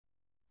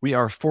We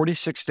are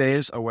 46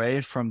 days away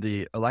from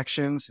the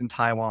elections in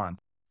Taiwan.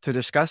 To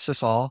discuss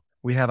this all,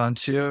 we have on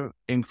two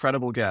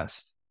incredible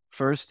guests.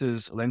 First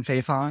is Lin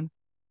Feifan,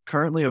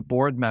 currently a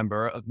board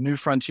member of New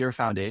Frontier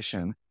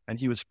Foundation, and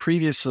he was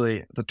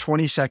previously the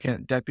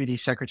 22nd Deputy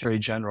Secretary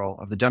General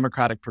of the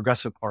Democratic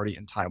Progressive Party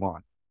in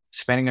Taiwan,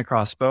 spanning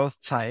across both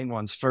Tsai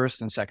Ing-wen's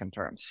first and second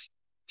terms.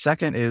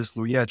 Second is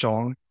Lu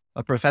Yezhong,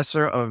 a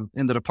professor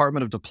in the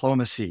Department of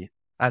Diplomacy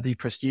at the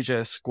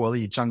prestigious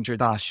Guoli Zhangzhi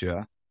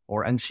Daxue,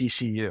 or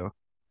NCCU,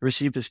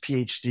 received his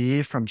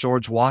PhD from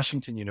George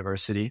Washington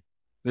University.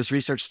 This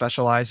research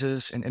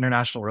specializes in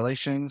international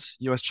relations,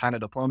 U.S.-China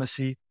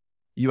diplomacy,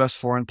 U.S.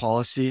 foreign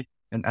policy,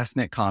 and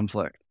ethnic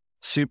conflict.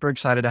 Super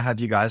excited to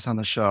have you guys on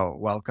the show.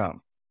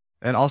 Welcome.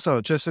 And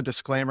also, just a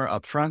disclaimer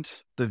up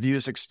front, the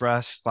views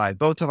expressed by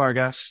both of our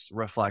guests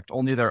reflect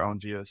only their own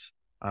views,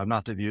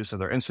 not the views of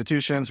their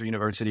institutions or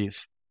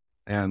universities.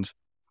 And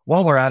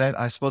while we're at it,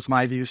 I suppose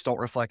my views don't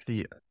reflect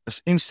the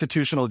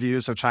institutional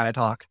views of China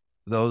Talk.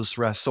 Those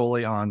rest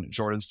solely on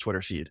Jordan's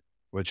Twitter feed,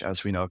 which,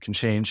 as we know, can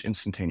change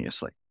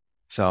instantaneously.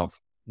 So,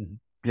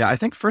 yeah, I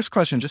think first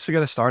question, just to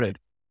get us started.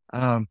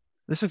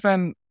 This has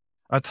been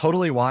a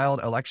totally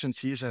wild election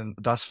season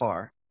thus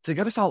far. To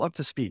get us all up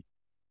to speed,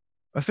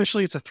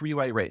 officially, it's a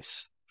three-way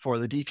race. For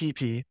the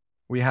DPP,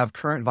 we have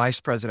current Vice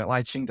President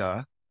Lai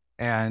Ching-te,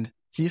 and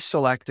he's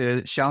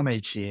selected Xiao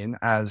Mei-qin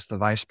as the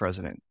vice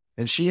president.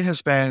 And she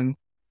has been,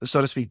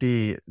 so to speak,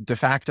 the de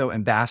facto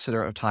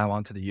ambassador of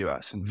Taiwan to the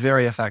U.S. and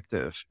very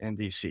effective in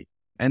D.C.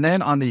 And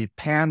then on the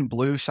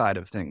pan-blue side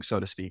of things, so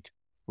to speak,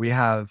 we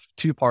have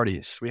two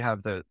parties. We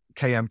have the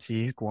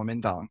KMT,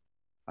 Kuomintang.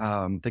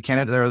 The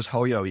candidate there is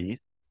Hou You-yi.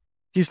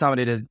 He's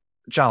nominated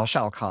Zhao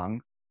Shaokang,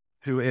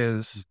 who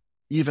is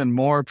even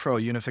more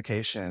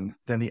pro-unification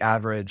than the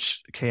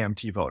average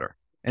KMT voter.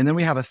 And then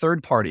we have a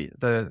third party,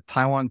 the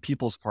Taiwan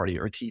People's Party,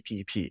 or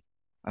TPP.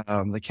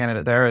 The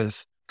candidate there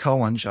is Ko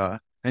Wen-je,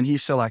 and he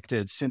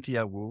selected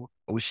Cynthia Wu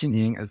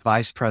Xinying as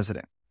vice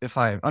president. If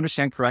I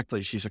understand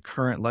correctly, she's a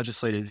current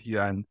legislative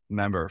yuan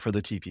member for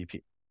the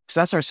TPP.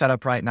 So that's our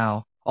setup right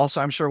now.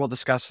 Also, I'm sure we'll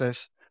discuss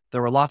this.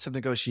 There were lots of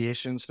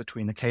negotiations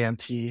between the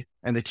KMT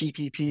and the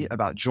TPP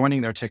about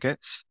joining their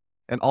tickets.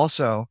 And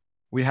also,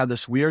 we had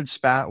this weird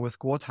spat with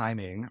Guo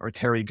Taiming, or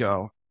Terry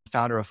Go,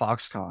 founder of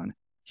Foxconn.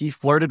 He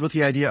flirted with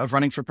the idea of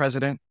running for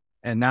president,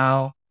 and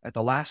now, at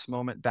the last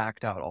moment,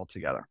 backed out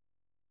altogether.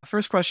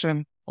 First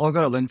question, I'll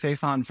go to Lin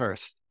Feifan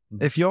first.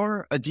 If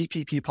you're a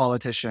DPP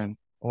politician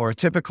or a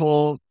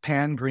typical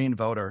pan-green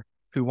voter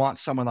who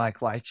wants someone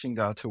like Lai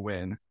Ching-te to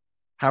win,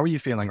 how are you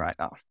feeling right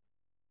now?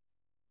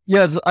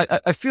 Yes,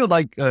 I feel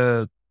like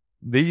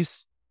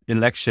this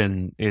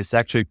election is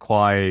actually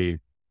quite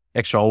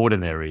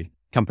extraordinary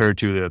compared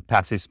to the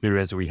past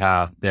experience we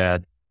have,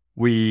 that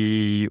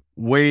we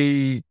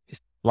wait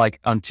like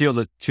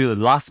until to the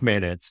last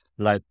minute,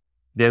 like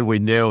then we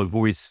know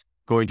who is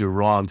going to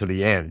run to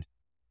the end.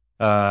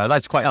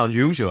 That's quite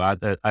unusual,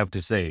 I have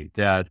to say,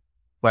 that,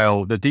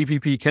 well, the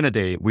DPP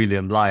candidate,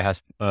 William Lai,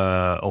 has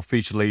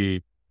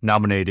officially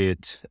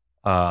nominated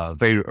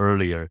very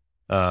earlier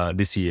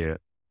this year.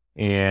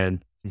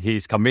 And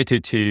he's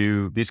committed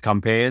to this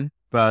campaign.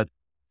 But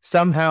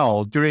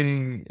somehow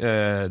during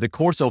the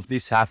course of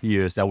these half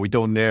years that we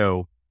don't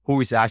know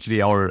who is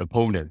actually our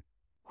opponent,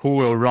 who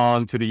will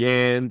run to the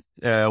end,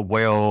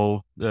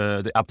 will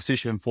the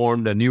opposition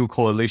form a new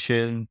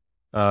coalition,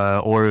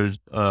 or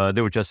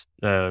they will just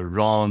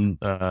run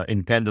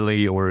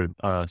independently or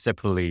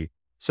separately.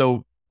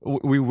 So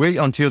we wait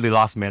until the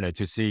last minute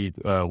to see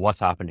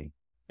what's happening.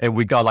 And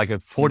we got like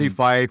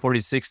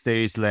 46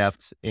 days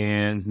left.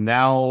 And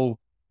now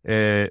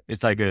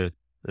it's like a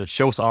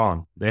show's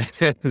on.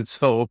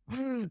 so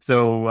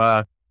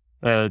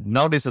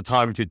now is the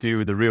time to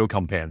do the real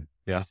campaign.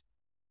 Yeah.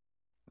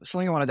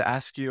 Something I wanted to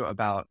ask you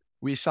about,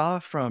 we saw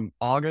from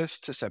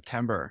August to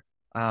September,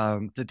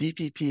 the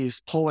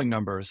DPP's polling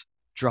numbers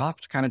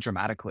dropped kind of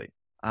dramatically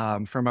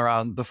from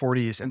around the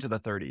 40s into the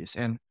 30s.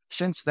 And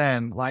since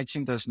then, Lai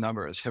Ching-te's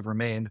numbers have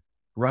remained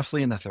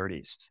roughly in the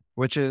 30s,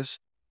 which is,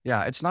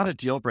 yeah, it's not a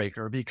deal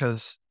breaker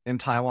because in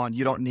Taiwan,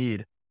 you don't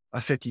need a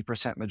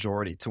 50%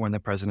 majority to win the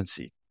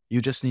presidency.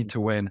 You just need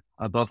to win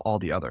above all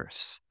the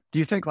others. Do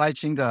you think Lai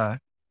Ching-te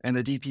and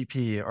the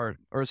DPP or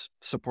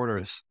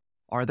supporters,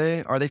 are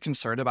they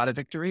concerned about a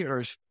victory,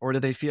 or do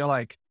they feel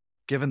like,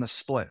 given the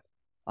split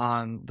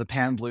on the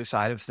pan-blue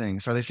side of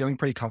things, are they feeling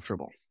pretty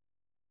comfortable?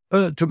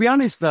 To be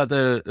honest, that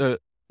the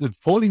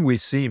polling we've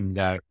seen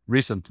that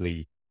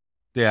recently,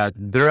 that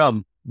there are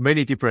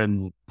many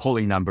different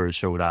polling numbers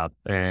showed up,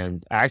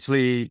 and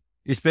actually,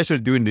 especially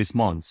during this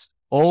month,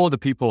 all the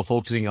people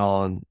focusing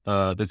on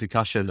the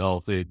discussion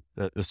of the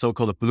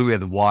so-called blue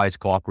and white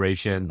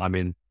cooperation. I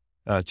mean,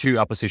 two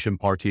opposition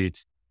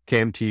parties,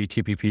 KMT,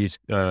 TPP's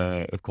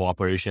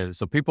cooperation.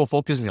 So people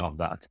focusing on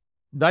that.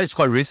 That is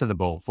quite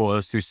reasonable for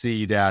us to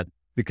see that,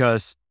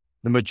 because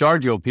the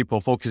majority of people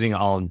focusing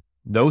on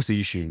those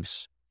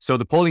issues. So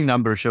the polling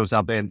number shows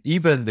up, and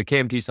even the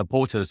KMT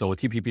supporters or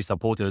TPP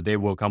supporters, they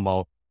will come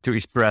out to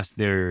express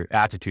their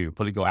attitude,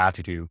 political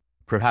attitude,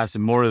 perhaps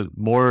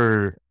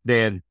more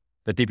than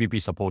the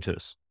DPP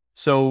supporters.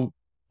 So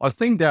I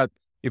think that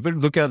if we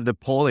look at the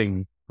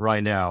polling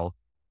right now,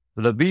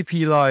 the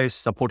VP Lai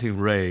supporting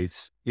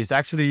rates is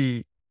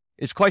actually,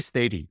 it's quite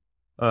steady.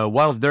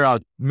 While there are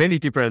many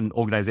different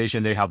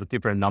organizations, they have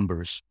different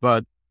numbers,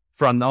 but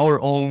from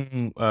our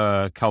own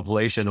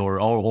calculation or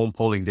our own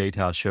polling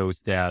data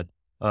shows that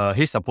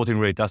his supporting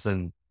rate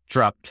doesn't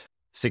drop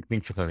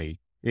significantly.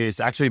 It's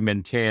actually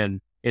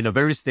maintained in a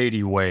very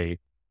steady way.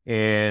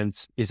 And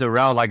it's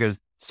around like a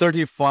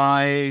 30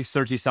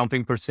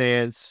 something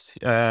percent.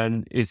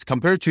 And it's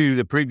compared to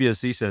the previous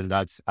season,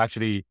 that's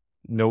actually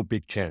no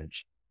big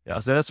change. Yeah,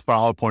 so that's from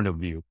our point of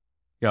view.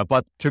 Yeah,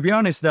 but to be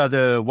honest, that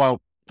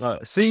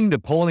seeing the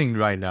polling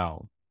right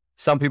now,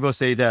 some people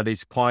say that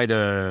it's quite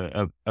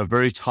a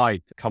very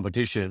tight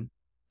competition.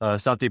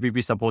 Some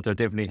DPP supporters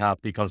definitely have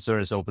the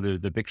concerns over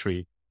the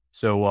victory.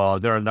 So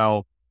they are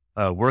now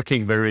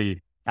working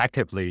very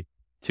actively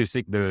to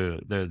seek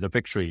the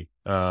victory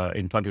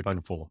in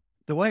 2024.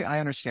 The way I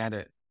understand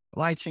it,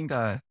 Lai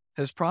Ching-te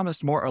has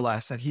promised more or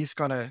less that he's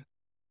gonna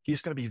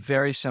be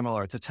very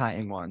similar to Tsai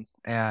Ing-wen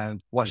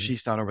and what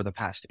she's done over the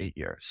past 8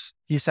 years.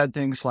 He said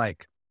things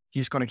like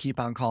he's going to keep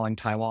on calling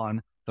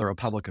Taiwan the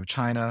Republic of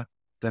China.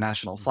 The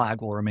national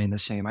flag will remain the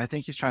same. I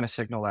think he's trying to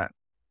signal that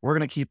we're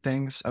going to keep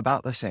things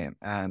about the same,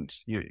 and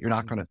you're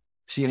not going to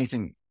see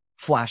anything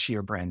flashy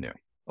or brand new.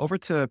 Over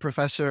to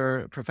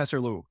Professor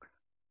Lu.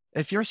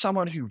 If you're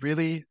someone who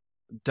really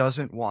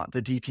doesn't want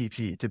the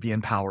DPP to be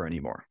in power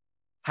anymore,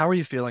 how are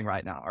you feeling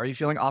right now? Are you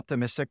feeling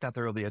optimistic that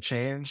there will be a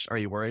change? Are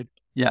you worried?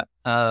 Yeah,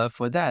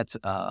 for that,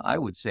 I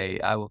would say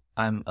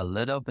I'm a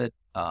little bit,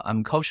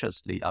 I'm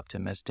cautiously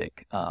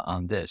optimistic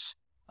on this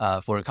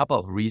for a couple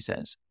of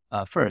reasons.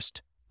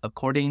 First,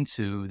 according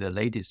to the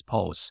latest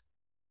polls,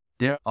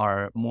 there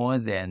are more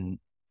than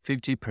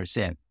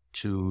 50%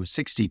 to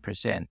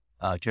 60%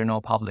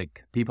 general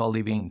public, people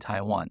living in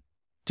Taiwan,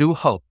 do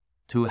hope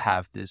to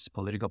have this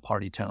political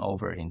party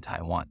turnover in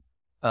Taiwan.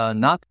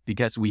 Not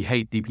because we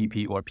hate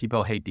DPP or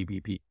people hate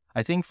DPP.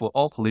 I think for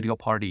all political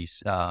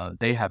parties,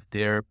 they have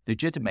their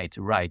legitimate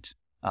right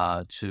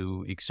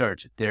to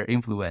exert their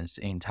influence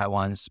in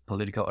Taiwan's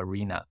political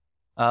arena.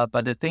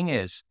 But the thing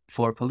is,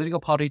 for political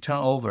party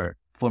turnover,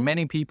 for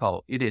many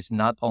people, it is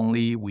not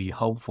only we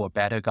hope for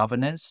better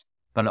governance,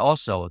 but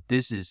also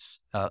this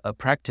is a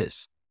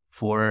practice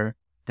for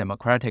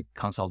democratic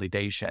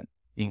consolidation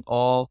in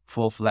all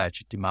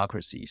full-fledged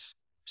democracies.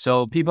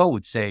 So people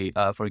would say,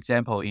 for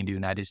example, in the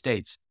United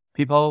States,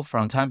 people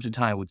from time to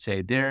time would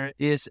say there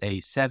is a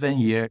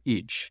 7-year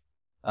itch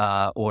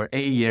or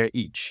 8-year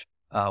itch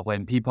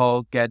when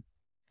people get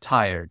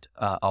tired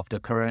of the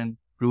current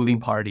ruling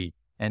party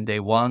and they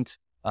want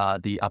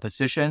the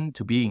opposition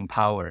to be in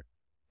power.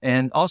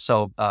 And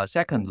also,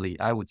 secondly,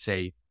 I would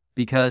say,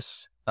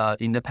 because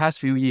in the past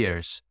few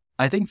years,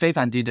 I think Fei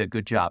Fan did a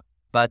good job.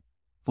 But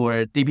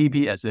for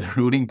DPP as a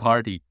ruling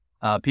party,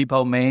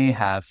 people may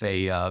have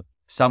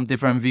some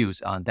different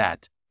views on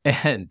that.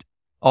 And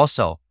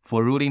also,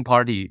 for ruling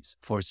parties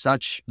for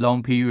such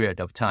long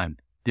period of time,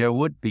 there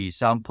would be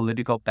some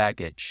political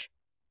baggage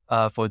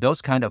for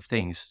those kind of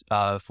things,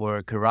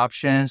 for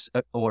corruptions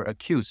or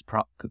accused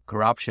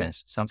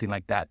corruptions, something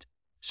like that.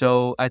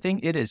 So I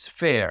think it is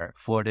fair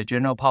for the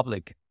general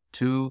public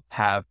to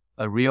have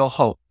a real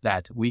hope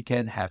that we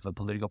can have a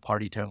political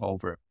party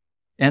turnover.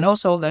 And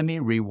also, let me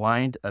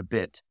rewind a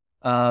bit,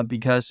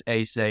 because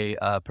as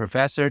a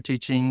professor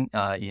teaching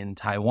in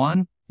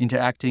Taiwan,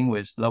 interacting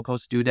with local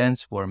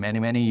students for many,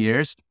 many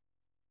years,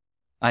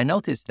 I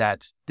noticed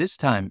that this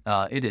time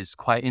it is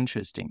quite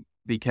interesting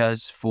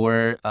because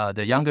for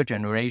the younger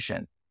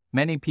generation,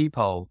 many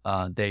people,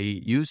 they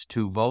used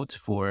to vote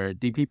for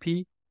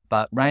DPP,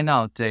 but right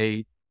now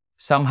they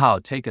somehow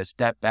take a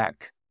step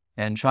back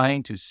and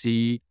trying to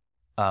see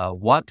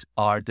what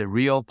are the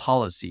real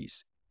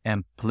policies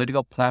and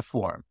political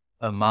platform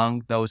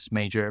among those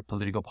major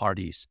political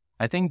parties.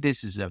 I think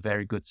this is a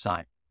very good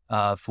sign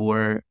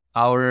for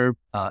our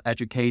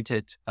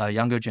educated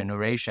younger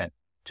generation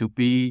to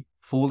be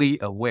fully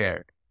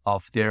aware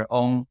of their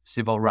own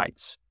civil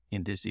rights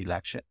in this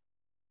election.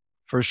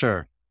 For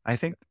sure. I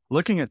think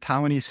looking at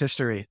Taiwanese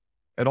history,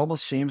 it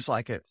almost seems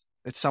like it's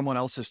someone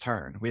else's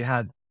turn. We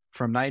had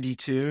from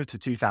 92 to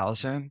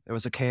 2000, it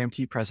was a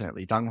KMT president,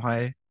 Li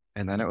Danghui,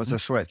 and then it was a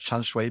switch,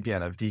 Chen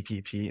Shui-bian of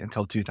DPP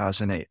until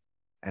 2008.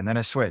 And then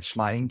a switch,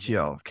 Ma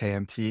Ying-jeou,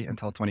 KMT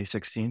until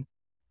 2016.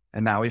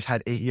 And now we've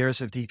had 8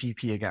 years of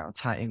DPP again,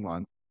 Tsai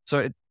Ing-wen.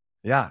 So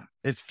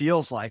it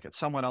feels like it's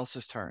someone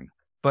else's turn.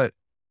 But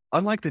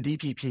unlike the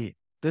DPP,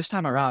 this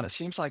time around, it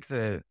seems like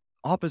the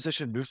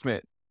opposition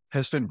movement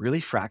has been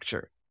really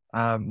fractured,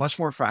 much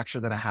more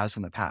fractured than it has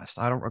in the past.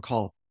 I don't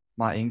recall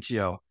Ma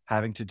Ying-jeou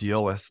having to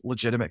deal with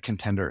legitimate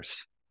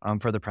contenders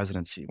for the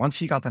presidency. Once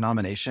he got the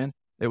nomination,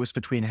 it was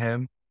between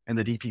him and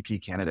the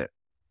DPP candidate.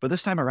 But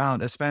this time around,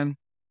 there's been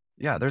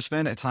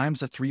at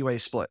times a 3-way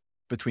split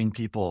between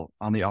people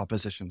on the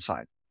opposition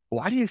side.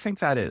 Why do you think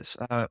that is?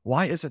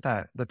 Why is it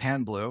that the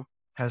Pan Blue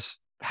has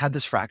had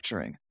this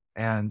fracturing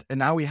and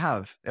now we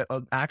have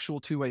an actual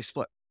 2-way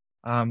split?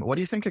 What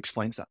do you think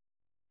explains that?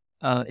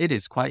 It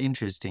is quite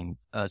interesting.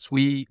 As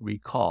we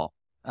recall,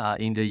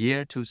 in the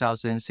year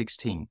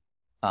 2016,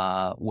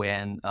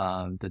 when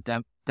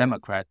the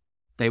Democrat,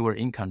 they were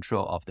in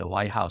control of the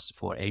White House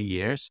for 8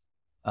 years,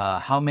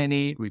 how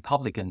many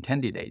Republican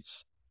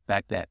candidates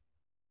back then?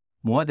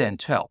 More than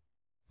 12.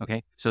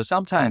 Okay, so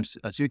sometimes,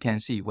 as you can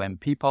see, when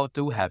people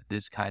do have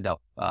this kind of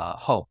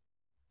hope,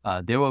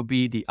 there will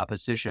be the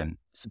opposition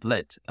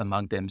split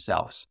among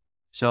themselves.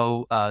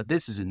 So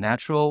this is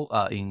natural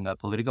in a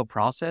political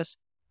process.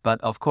 But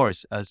of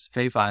course, as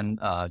Fei Fan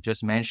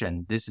just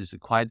mentioned, this is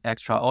quite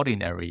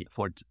extraordinary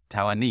for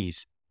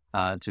Taiwanese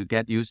to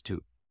get used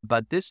to.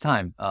 But this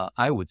time,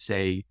 I would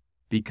say,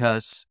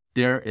 because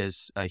there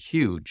is a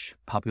huge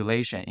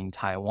population in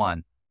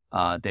Taiwan,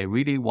 they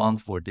really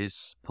want for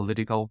this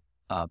political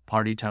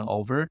party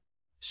turnover.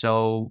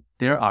 So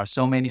there are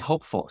so many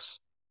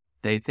hopefuls.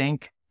 They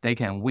think they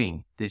can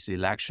win this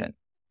election,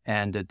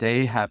 and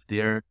they have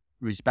their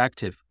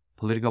respective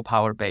political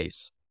power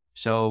base.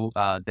 So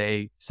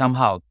they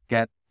somehow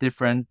get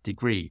different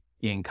degree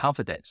in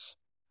confidence,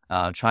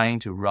 trying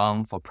to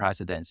run for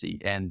presidency,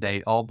 and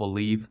they all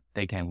believe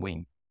they can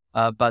win.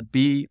 But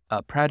be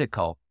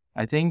practical.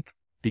 I think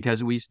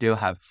because we still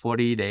have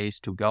 40 days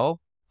to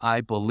go,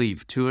 I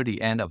believe toward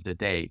the end of the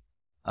day,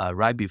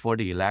 right before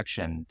the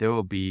election, there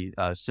will be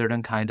a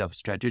certain kind of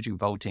strategic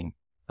voting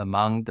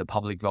among the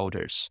public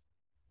voters.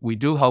 We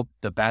do hope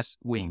the best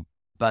win,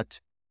 but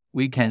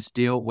we can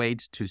still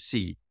wait to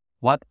see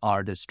what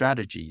are the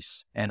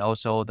strategies and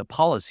also the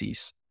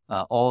policies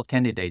all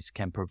candidates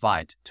can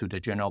provide to the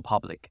general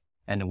public,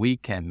 and we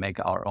can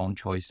make our own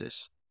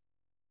choices.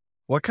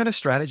 What kind of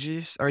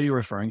strategies are you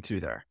referring to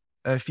there?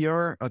 If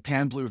you're a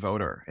pan-blue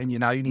voter and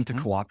now you need to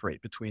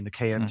cooperate between the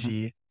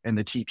KMT and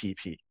the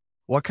TPP,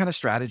 what kind of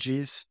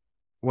strategies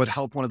would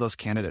help one of those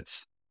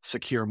candidates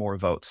secure more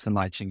votes than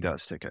Lai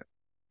Ching-te's ticket?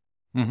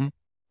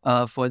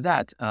 For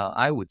that,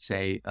 I would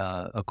say,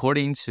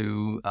 according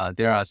to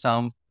there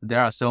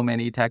are so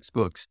many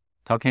textbooks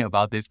talking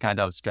about this kind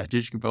of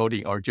strategic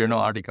voting or journal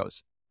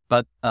articles.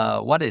 But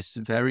what is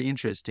very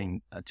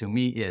interesting to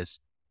me is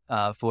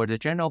for the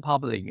general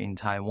public in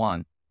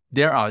Taiwan,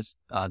 there are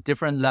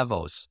different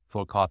levels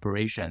for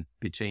cooperation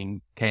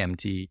between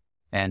KMT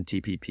and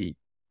TPP.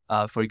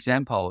 For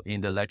example,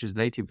 in the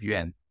Legislative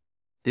Yuan,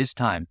 this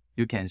time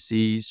you can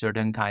see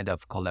certain kind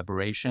of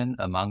collaboration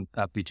among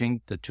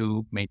between the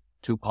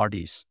two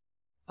parties.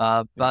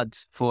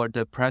 But for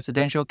the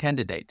presidential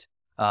candidate,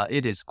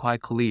 it is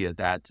quite clear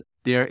that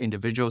their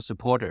individual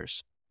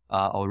supporters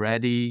are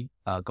already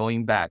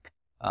going back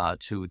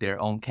to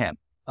their own camp.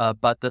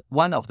 But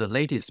one of the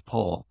latest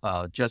poll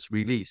just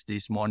released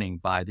this morning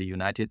by the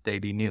United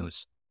Daily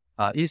News,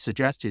 it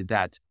suggested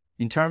that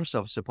in terms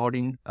of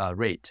supporting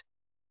rate,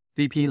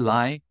 VP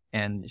Lai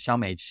and Xiao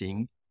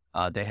Meiqing,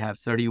 they have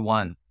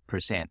 31%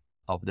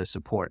 of the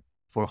support.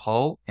 For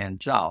Hou and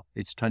Zhao,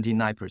 it's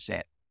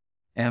 29%.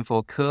 And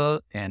for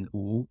Ke and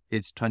Wu,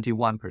 it's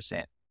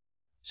 21%.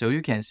 So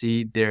you can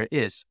see there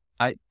is,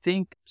 I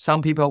think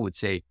some people would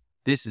say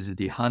this is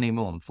the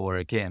honeymoon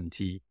for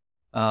KMT.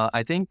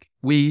 I think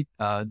we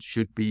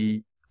should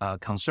be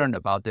concerned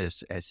about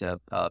this as a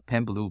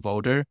pan-blue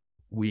voter.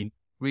 We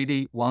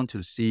really want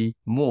to see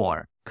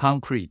more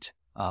concrete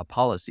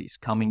policies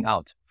coming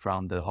out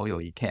from the Hou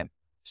Youyi camp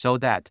so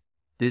that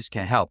this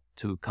can help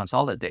to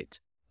consolidate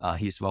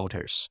his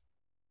voters.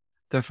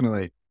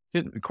 Definitely.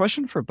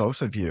 Question for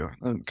both of you,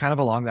 kind of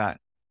along that.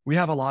 We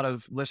have a lot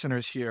of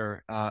listeners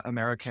here,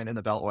 American in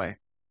the Beltway,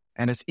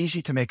 and it's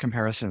easy to make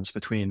comparisons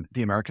between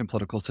the American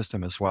political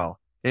system as well.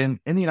 In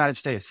the United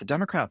States, the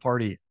Democrat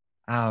Party,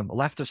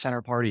 left of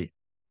center party,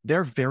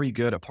 they're very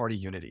good at party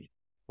unity.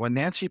 When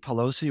Nancy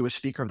Pelosi was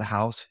Speaker of the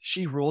House,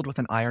 she ruled with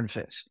an iron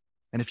fist.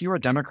 And if you were a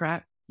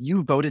Democrat,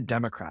 you voted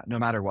Democrat no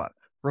matter what.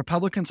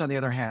 Republicans, on the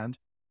other hand,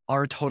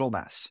 are a total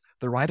mess.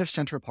 The right of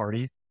center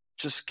party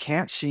just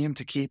can't seem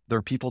to keep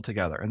their people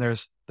together. And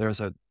there's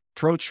a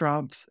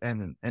pro-Trump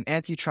and an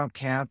anti-Trump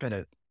camp,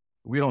 and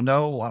we don't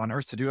know what on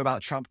earth to do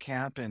about Trump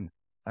camp, and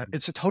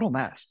it's a total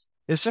mess.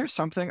 Is there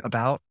something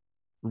about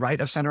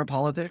right of center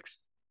politics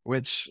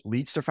which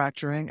leads to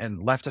fracturing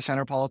and left of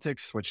center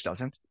politics which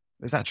doesn't?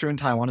 Is that true in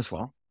Taiwan as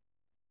well?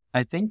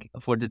 I think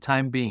for the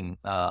time being,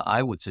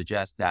 I would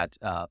suggest that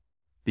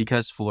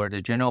because for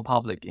the general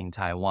public in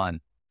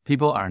Taiwan,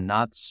 people are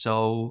not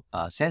so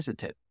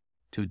sensitive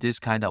to this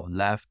kind of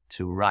left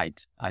to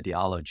right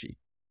ideology.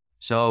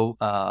 So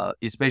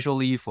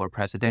especially for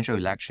presidential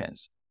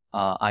elections,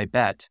 I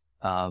bet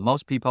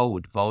most people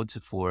would vote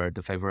for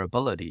the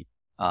favorability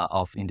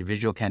of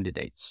individual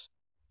candidates.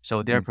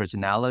 So their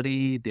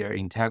personality, their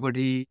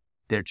integrity,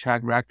 their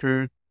track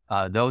record,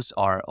 those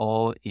are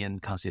all in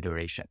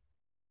consideration.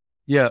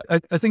 Yeah,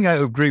 I think I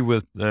agree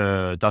with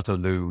Dr.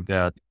 Liu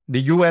that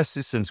the U.S.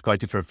 system is quite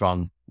different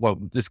from, well,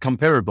 it's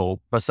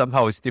comparable, but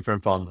somehow it's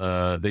different from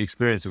the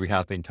experience we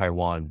have in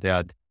Taiwan.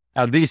 That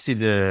at least in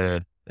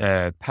the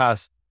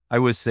past, I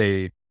would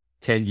say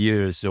 10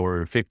 years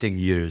or 15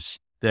 years,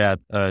 that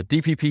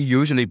DPP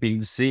usually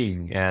being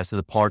seen as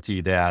the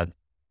party that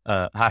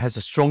has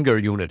a stronger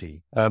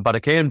unity. But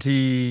the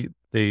KMT,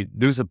 they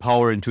lose the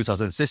power in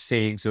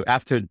 2016. So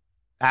after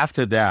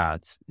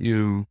that,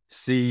 you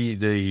see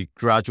the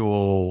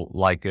gradual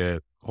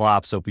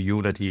collapse of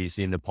unities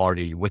in the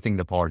party, within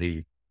the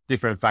party.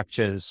 Different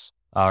factions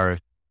are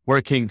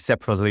working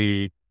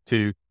separately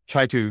to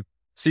try to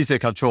seize the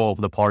control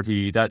of the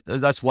party.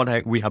 That's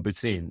what we have been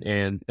seeing.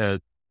 And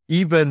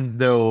even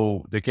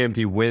though the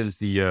KMT wins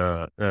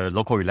the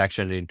local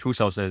election in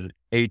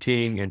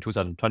 2018 and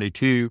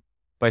 2022,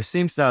 but it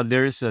seems that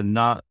there is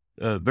not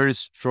very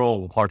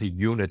strong party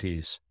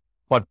unities.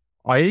 What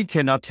I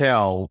cannot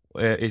tell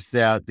is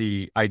that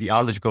the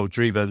ideological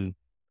driven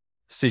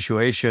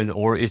situation,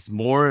 or it's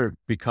more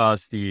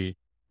because the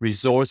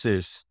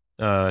resources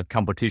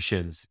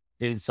competitions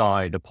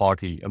inside the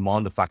party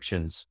among the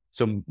factions.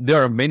 So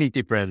there are many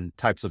different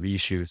types of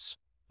issues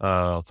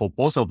for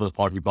both of the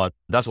party, but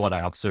that's what I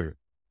observe.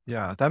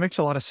 Yeah, that makes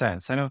a lot of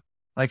sense. I know,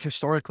 like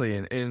historically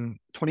in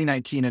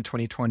 2019 and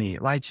 2020,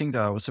 Lai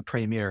Ching-te was the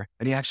premier,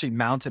 and he actually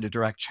mounted a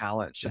direct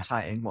challenge to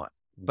Tsai Ing-wen.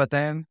 But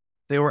then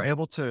they were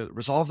able to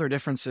resolve their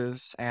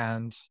differences.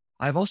 And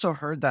I've also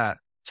heard that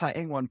Tsai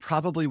Ing-wen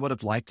probably would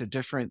have liked a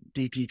different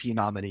DPP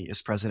nominee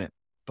as president.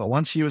 But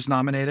once he was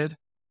nominated,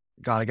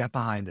 got to get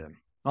behind him.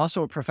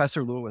 Also, what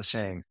Professor Luo was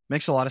saying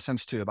makes a lot of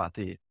sense too about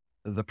the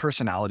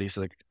personalities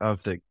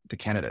of the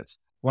candidates.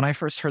 When I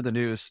first heard the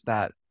news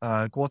that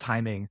Guo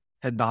Taiming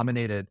had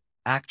nominated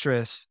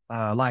actress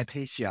Lai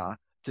Peixia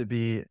to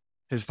be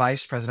his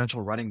vice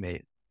presidential running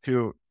mate,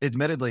 who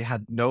admittedly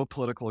had no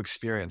political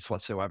experience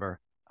whatsoever,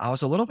 I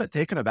was a little bit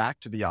taken aback,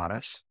 to be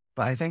honest.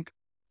 But I think,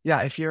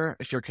 yeah, if you're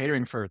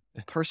catering for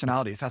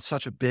personality, if that's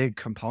such a big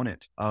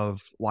component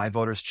of why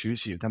voters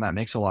choose you, then that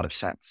makes a lot of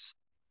sense.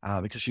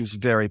 Because she was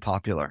very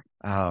popular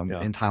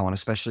in Taiwan,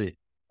 especially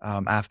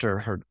after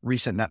her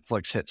recent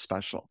Netflix hit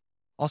special.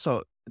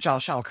 Also, Zhao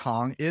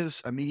Xiaokang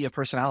is a media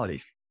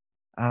personality,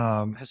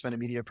 has been a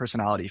media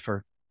personality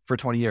for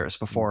 20 years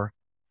before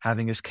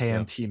having his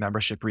KMT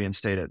membership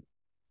reinstated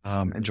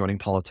and joining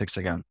politics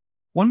again.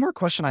 One more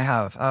question I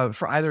have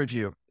for either of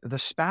you. The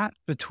spat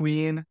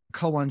between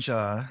Ko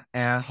Wen-je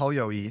and Hou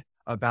You-yi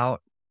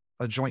about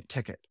a joint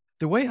ticket.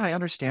 The way I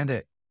understand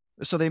it,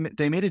 so they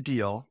made a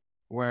deal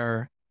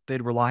where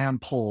they'd rely on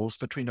polls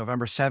between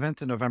November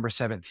 7th and November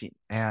 17th.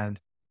 And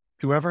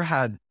whoever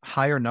had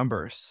higher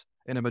numbers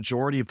in a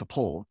majority of the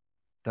poll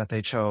that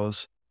they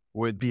chose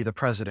would be the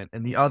president,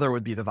 and the other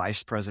would be the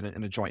vice president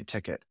in a joint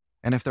ticket.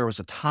 And if there was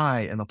a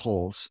tie in the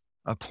polls,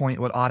 a point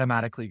would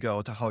automatically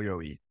go to Hou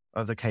You-yi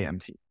of the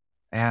KMT.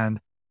 And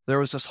there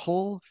was this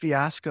whole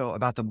fiasco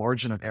about the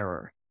margin of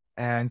error.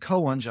 And Ko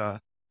Wen-je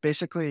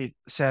basically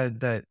said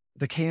that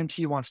the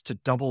KMT wants to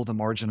double the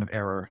margin of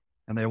error,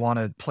 and they want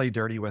to play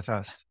dirty with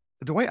us.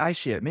 The way I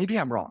see it, maybe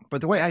I'm wrong,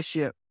 but the way I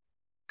see it,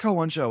 Ko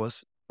Wen-je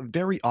was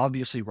very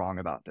obviously wrong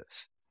about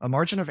this. A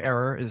margin of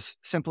error is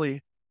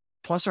simply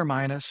plus or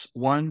minus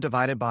 1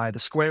 divided by the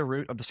square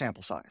root of the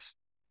sample size.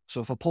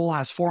 So if a poll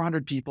has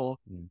 400 people,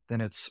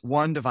 then it's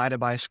 1 divided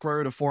by square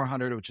root of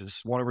 400, which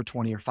is 1 over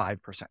 20 or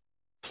 5%,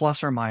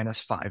 plus or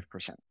minus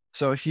 5%.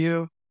 So if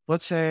you,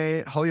 let's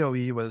say Hou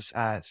You-yi was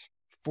at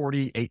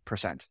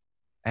 48%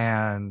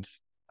 and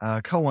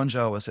Ko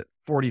Wen-je was at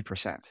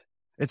 40%.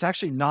 It's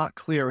actually not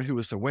clear who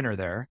was the winner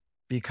there,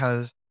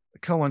 because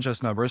Ko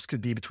Wen-je's numbers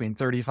could be between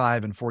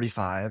 35 and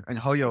 45, and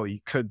Hou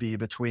You-yi could be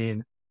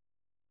between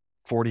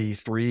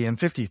 43 and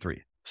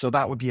 53. So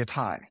that would be a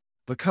tie.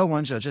 But Ko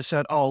Wen-je just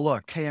said, oh,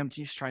 look,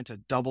 KMT's trying to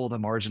double the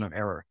margin of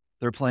error.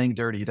 They're playing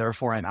dirty,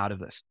 therefore I'm out of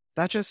this.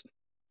 That just,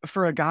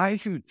 for a guy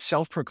who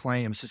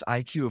self-proclaims his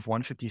IQ of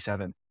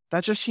 157,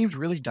 that just seems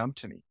really dumb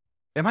to me.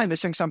 Am I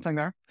missing something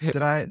there?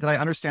 Did I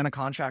understand the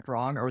contract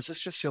wrong, or is this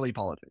just silly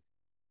politics?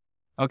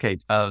 Okay,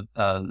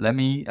 let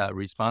me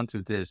respond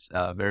to this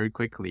very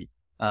quickly.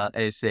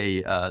 As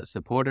a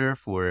supporter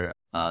for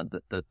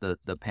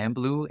the Pan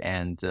Blue,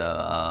 and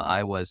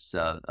I was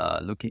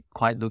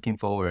looking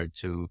forward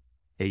to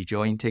a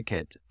joint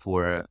ticket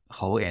for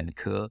Hou and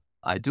Ke.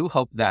 I do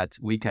hope that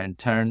we can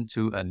turn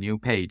to a new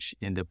page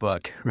in the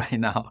book right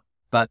now.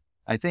 But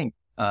I think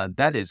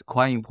that is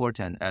quite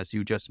important, as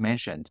you just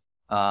mentioned,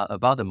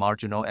 about the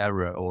marginal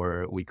error,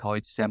 or we call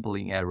it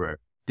sampling error.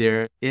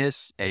 There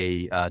is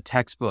a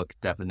textbook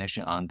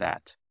definition on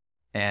that.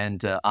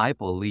 And I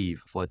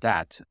believe for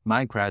that,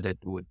 my credit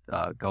would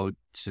go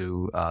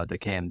to the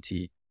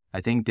KMT.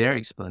 I think their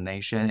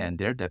explanation and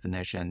their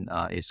definition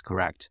is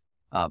correct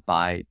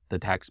by the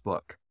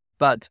textbook.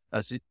 But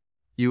as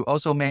you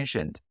also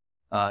mentioned,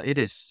 it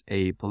is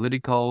a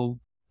political,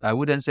 I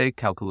wouldn't say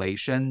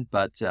calculation,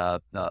 but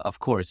of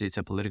course it's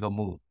a political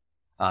move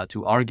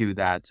to argue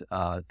that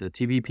the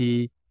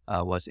TPP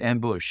was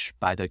ambushed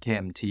by the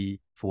KMT,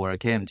 for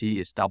KMT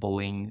is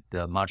doubling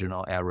the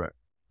marginal error.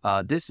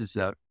 This is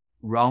a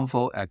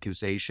wrongful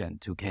accusation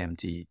to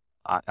KMT.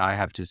 I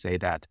have to say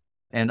that.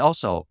 And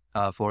also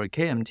for a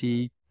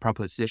KMT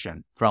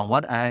proposition, from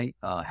what I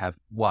have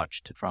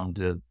watched from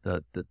the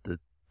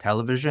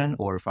television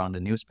or from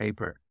the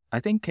newspaper, I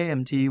think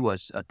KMT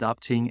was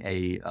adopting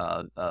a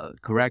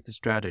correct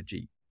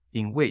strategy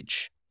in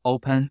which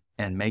open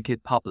and make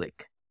it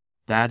public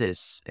that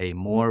is a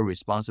more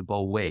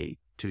responsible way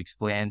to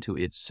explain to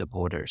its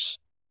supporters.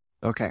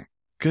 Okay.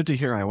 Good to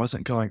hear I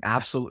wasn't going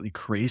absolutely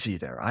crazy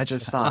there. I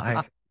just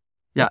thought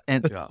Yeah,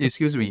 and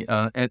excuse me,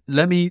 and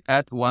let me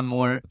add one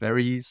more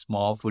very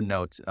small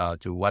footnote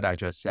to what I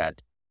just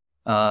said.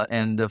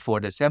 And for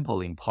the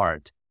sampling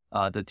part,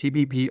 the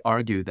TPP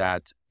argued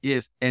that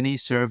if any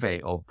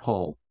survey or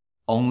poll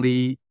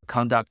only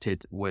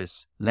conducted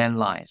with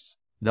landlines,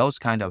 those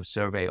kind of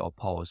survey or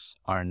polls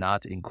are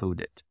not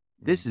included.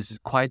 This is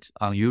quite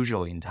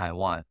unusual in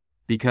Taiwan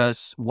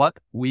because what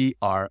we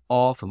are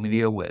all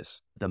familiar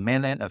with, the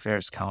Mainland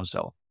Affairs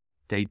Council,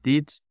 they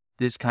did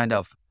this kind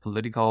of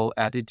political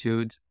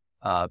attitude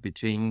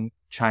between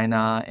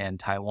China and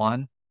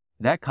Taiwan.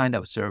 That kind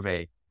of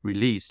survey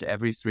released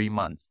every 3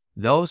 months.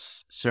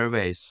 Those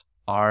surveys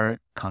are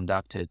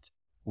conducted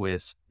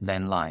with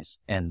landlines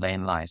and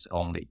landlines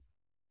only.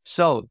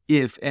 So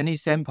if any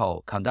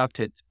sample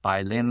conducted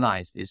by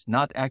landlines is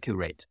not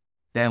accurate,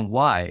 then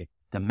why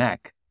the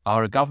MAC,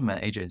 our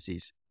government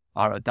agencies,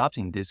 are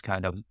adopting this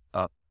kind of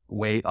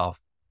way of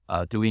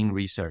doing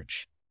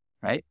research,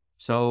 right?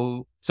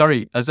 So,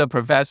 sorry, as a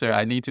professor,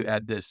 I need to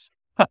add this.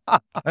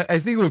 I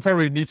think we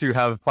probably need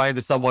to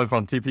find someone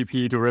from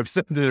TPP to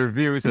represent the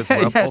reviews as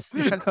well.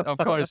 Yes, of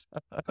course.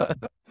 But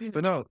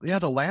no, yeah,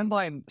 the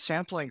landline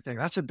sampling thing,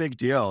 that's a big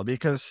deal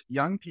because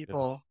young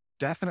people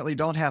definitely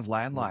don't have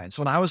landlines.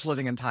 When I was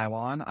living in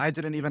Taiwan, I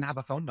didn't even have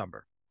a phone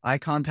number. I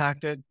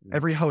contacted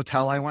every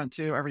hotel I went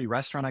to, every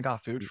restaurant I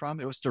got food from.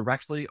 It was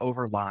directly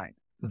over Line,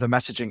 the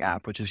messaging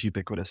app, which is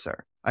ubiquitous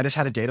there. I just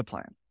had a data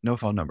plan, no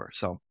phone number.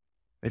 So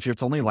if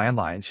it's only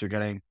landlines,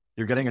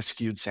 you're getting a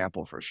skewed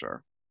sample for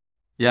sure.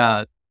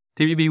 Yeah,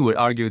 TPP would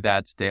argue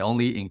that they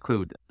only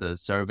include the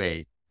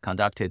survey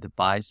conducted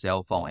by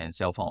cell phone and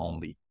cell phone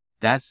only.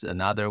 That's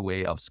another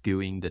way of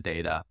skewing the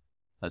data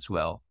as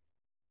well.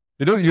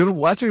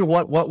 Actually,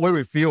 what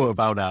we feel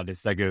about that is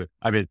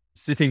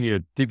sitting in a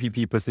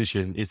TPP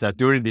position is that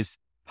during this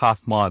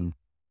past month,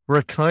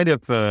 we're kind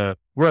of,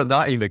 we're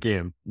not in the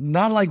game.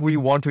 Not like we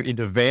want to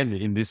intervene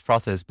in this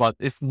process, but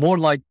it's more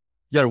like,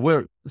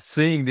 we're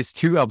seeing these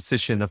two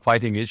oppositions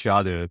fighting each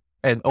other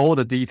and all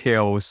the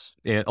details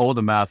and all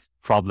the math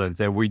problems,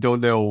 and we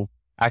don't know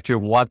actually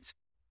what's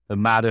the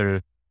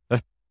matter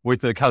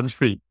with the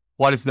country.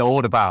 What is it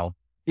all about?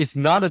 It's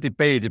not a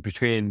debate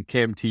between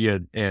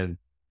KMT and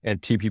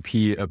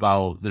TPP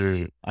about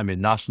their,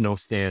 national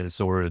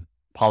stance or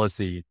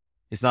policy.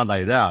 It's not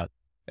like that.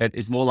 And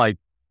it's more like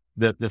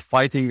the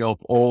fighting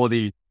of all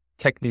the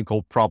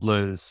technical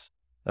problems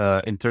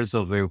in terms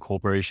of their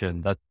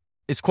cooperation. That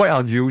it's quite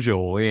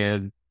unusual.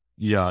 And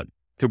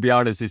to be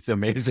honest, it's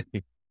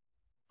amazing.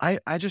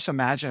 I just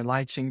imagine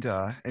Lai Ching-te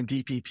and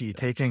DPP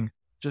taking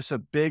just a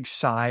big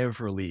sigh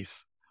of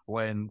relief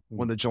when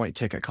the joint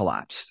ticket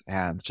collapsed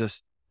and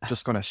just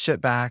going to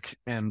sit back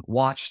and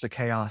watch the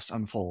chaos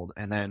unfold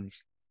and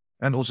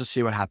we'll just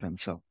see what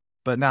happens. So,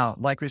 but now,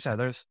 like we said,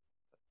 there's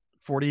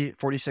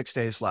 46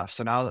 days left.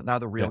 So now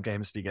the real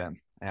games begin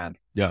and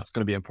it's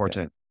going to be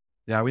important.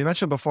 Yeah. We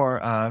mentioned before,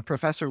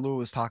 Professor Lu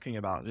was talking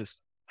about just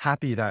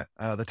happy that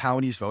the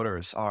Taiwanese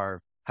voters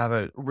have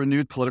a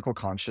renewed political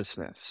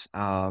consciousness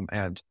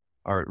and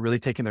are really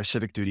taking their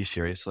civic duty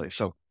seriously.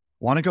 So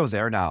want to go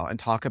there now and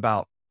talk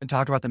about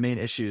the main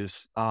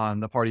issues on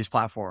the party's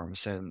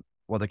platforms and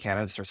what the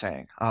candidates are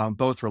saying,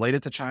 both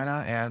related to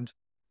China and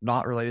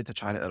not related to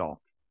China at all.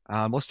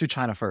 Let's do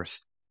China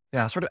first.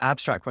 Yeah, sort of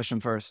abstract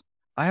question first.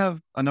 I have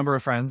a number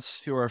of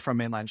friends who are from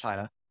mainland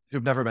China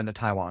who've never been to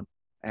Taiwan.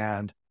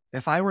 And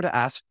if I were to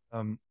ask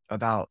them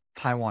about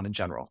Taiwan in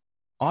general,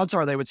 odds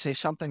are they would say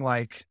something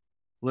like,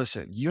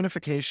 listen,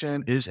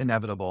 unification is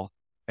inevitable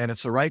and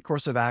it's the right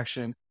course of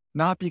action,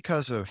 not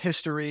because of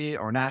history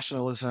or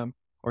nationalism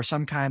or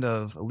some kind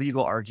of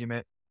legal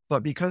argument,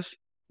 but because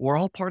we're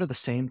all part of the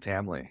same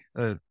family,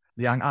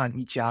 Liang An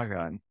Yi Jia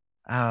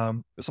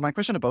Ren. So my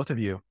question to both of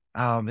you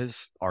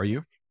is, are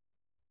you?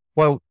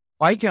 Well,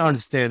 I can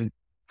understand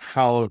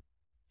how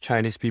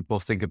Chinese people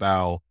think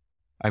about,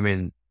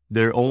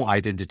 their own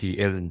identity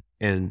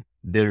and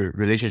their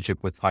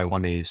relationship with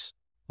Taiwanese.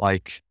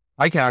 Like,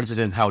 I can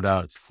understand how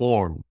that's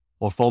formed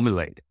or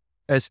formulate.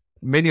 As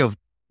many of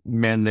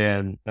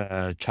mainland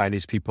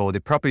Chinese people, they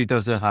probably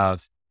doesn't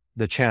have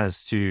the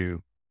chance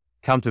to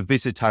come to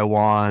visit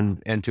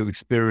Taiwan and to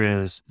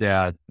experience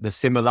the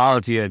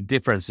similarity and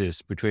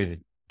differences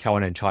between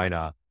Taiwan and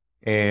China.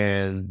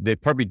 And they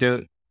probably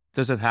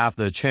doesn't have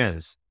the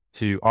chance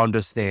to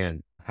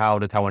understand how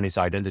the Taiwanese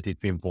identity is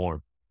being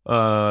formed.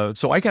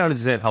 So I can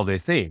understand how they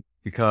think,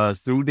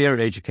 because through their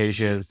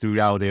education,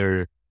 throughout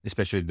their,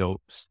 especially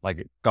those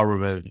like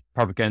government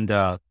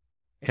propaganda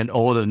and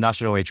all the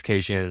national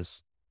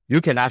educations, you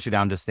can actually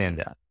understand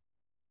that.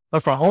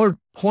 But from our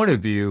point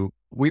of view,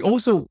 we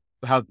also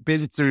have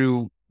been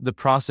through the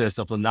process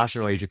of the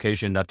national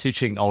education that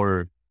teaching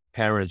our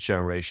parents'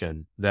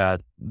 generation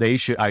that they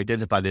should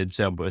identify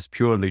themselves as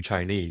purely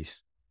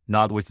Chinese,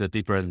 not with a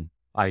different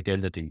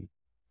identity.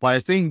 But I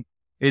think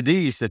it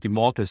is the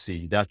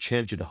democracy that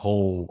changed the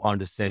whole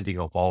understanding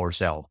of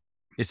ourselves.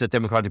 It's a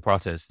democratic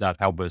process that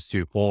helps us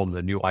to form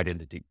the new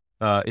identity.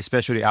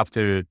 especially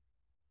after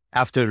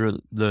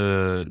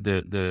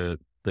the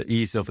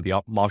ease of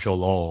the martial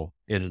law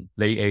in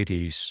late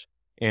 80s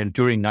and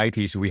during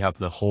 90s, we have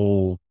the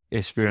whole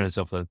experience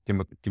of the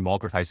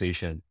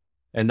democratization,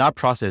 and that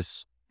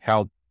process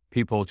helped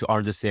people to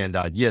understand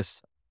that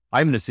yes,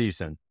 I'm the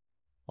citizen.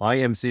 I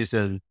am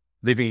citizen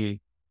living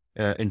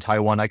in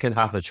Taiwan. I can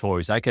have a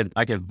choice. I can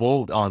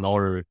vote on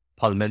our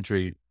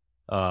parliamentary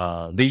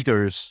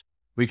leaders.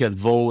 We can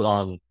vote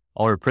on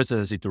our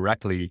presidency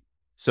directly.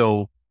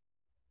 So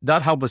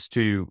that helps us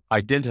to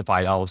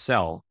identify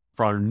ourselves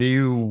from a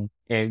new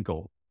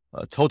angle,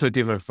 totally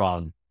different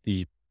from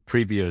the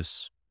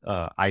previous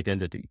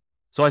identity.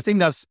 So I think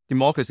that's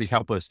democracy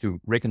helps us to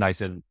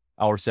recognize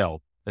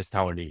ourselves as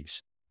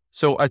Taiwanese.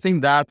 So I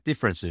think that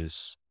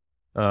differences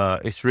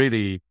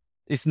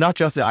it's not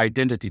just the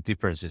identity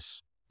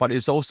differences, but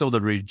it's also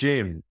the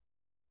regime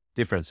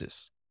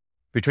differences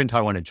between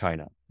Taiwan and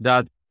China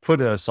that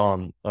put us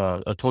on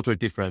a totally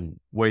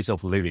different ways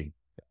of living.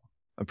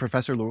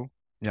 Professor Lu,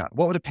 yeah,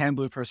 what would a Pan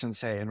Blue person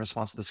say in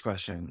response to this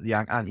question?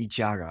 Yang an一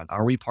家人,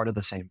 are we part of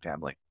the same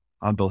family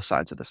on both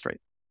sides of the strait?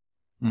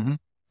 Mm-hmm.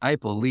 I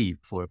believe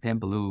for Pan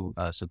Blue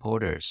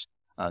supporters,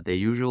 they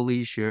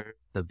usually share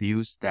the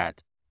views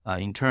that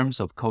in terms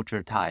of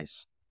culture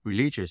ties,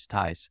 religious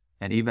ties,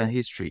 and even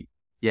history,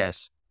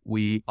 yes,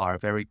 we are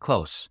very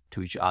close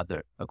to each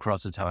other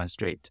across the Taiwan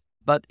Strait.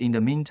 But in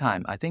the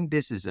meantime, I think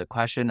this is a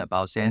question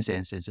about sense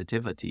and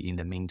sensitivity in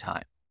the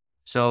meantime.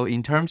 So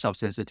in terms of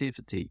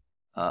sensitivity,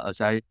 as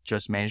I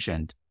just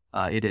mentioned,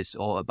 it is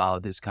all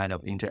about this kind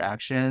of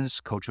interactions,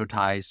 cultural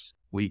ties.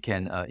 We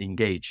can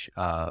engage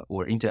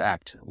or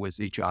interact with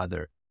each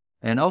other.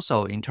 And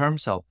also in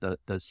terms of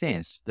the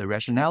sense, the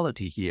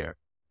rationality here,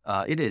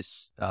 it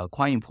is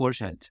quite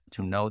important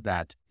to know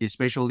that,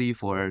 especially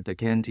for the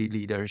KMT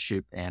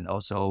leadership and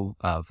also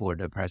for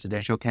the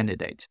presidential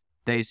candidate,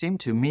 they seem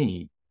to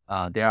me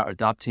they are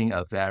adopting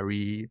a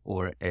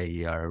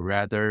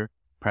rather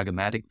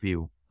pragmatic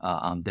view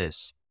on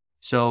this.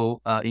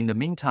 So in the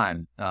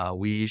meantime,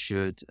 we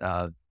should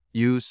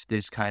use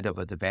this kind of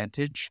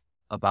advantage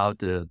about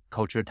the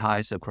culture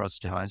ties across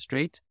Taiwan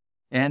Strait.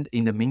 And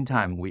in the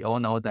meantime, we all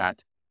know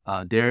that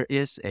there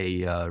is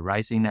a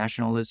rising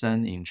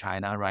nationalism in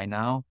China right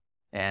now.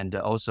 And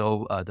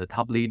also the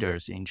top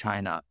leaders in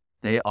China,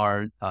 they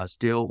are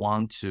still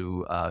want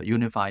to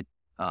unify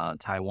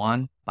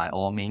Taiwan by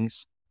all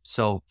means.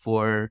 So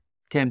for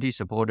KMT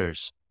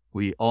supporters,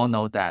 we all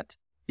know that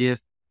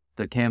if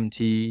the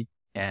KMT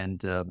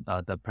and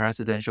the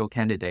presidential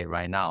candidate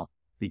right now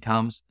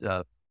becomes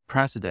the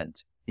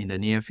president in the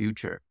near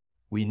future,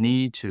 we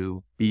need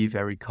to be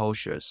very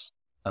cautious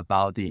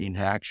about the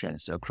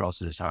interactions across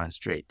the Taiwan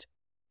Strait.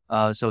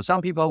 So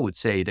some people would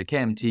say the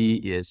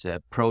KMT is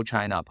a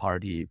pro-China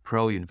party,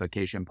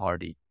 pro-unification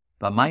party,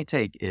 but my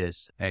take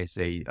is as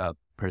a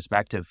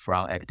perspective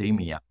from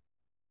academia.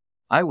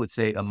 I would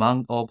say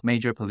among all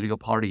major political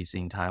parties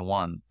in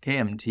Taiwan,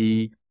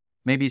 KMT,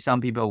 maybe some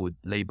people would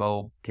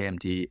label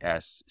KMT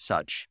as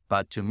such,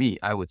 but to me,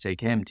 I would say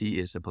KMT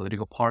is a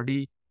political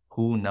party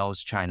who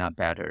knows China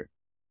better.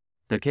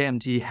 The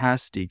KMT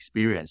has the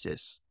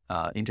experiences,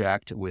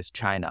 interact with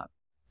China,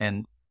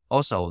 and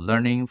also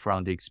learning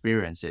from the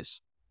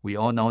experiences. We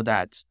all know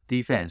that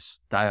defense,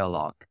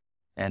 dialogue,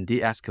 and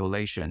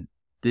de-escalation,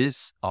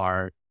 these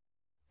are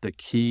the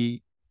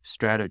key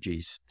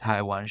strategies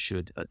Taiwan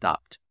should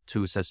adopt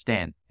to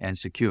sustain and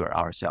secure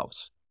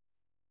ourselves.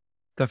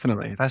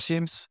 Definitely. That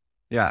seems,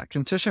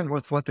 consistent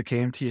with what the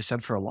KMT has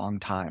said for a long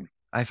time.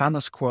 I found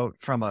this quote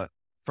from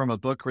a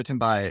book written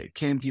by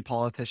KMT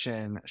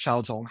politician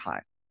Shao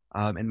Zonghai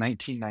in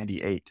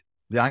 1998.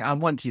 两岸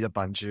问题的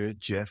本质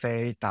绝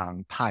非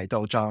党派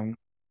斗争、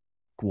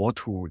国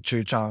土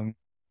之争，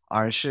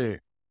而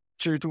是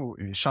制度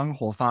与生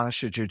活方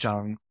式之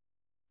争.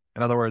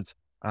 In other words,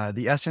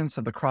 the essence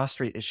of the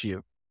cross-strait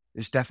issue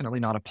is definitely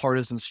not a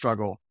partisan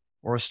struggle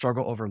or a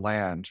struggle over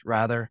land.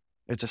 Rather,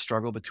 it's a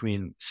struggle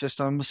between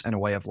systems and a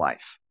way of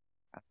life.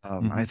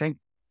 I think,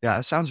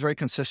 it sounds very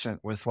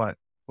consistent with what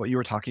you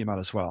were talking about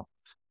as well.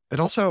 It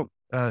also,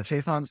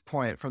 Faithon's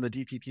point from the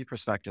DPP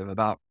perspective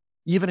about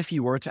even if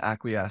you were to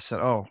acquiesce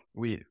that,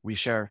 we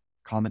share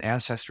common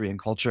ancestry and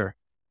culture,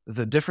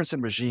 the difference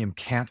in regime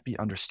can't be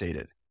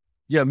understated.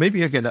 Yeah,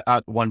 maybe I can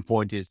add one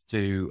point is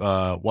to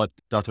what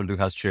Dr. Lu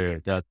has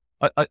shared, that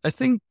I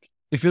think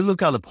if you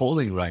look at the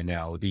polling right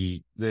now,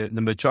 the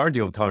majority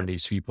of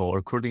Taiwanese people,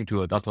 according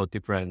to a lot of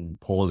different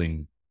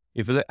polling,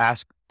 if you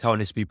ask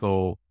Taiwanese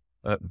people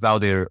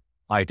about their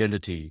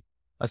identity,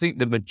 I think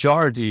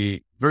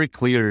the very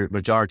clear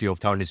majority of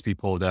Taiwanese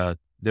people that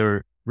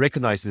they're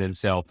recognizing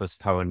themselves as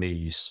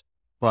Taiwanese.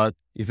 But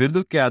if you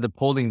look at the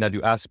polling that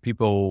you ask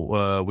people,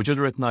 would you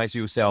recognize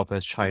yourself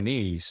as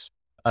Chinese?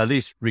 At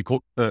least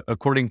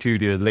according to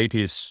the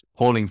latest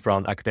polling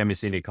from Academic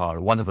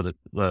Syndicat, one of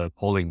the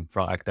polling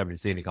from Academic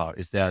Syndicat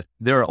is that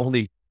there are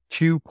only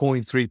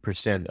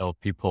 2.3% of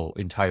people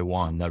in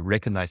Taiwan that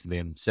recognize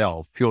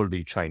themselves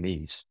purely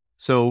Chinese.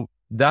 So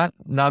that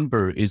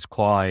number is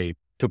quite,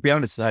 to be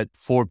honest,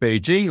 for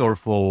Beijing or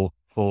for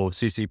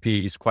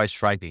CCP is quite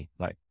striking.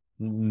 Like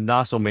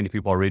not so many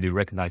people already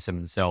recognize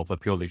themselves as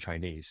purely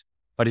Chinese.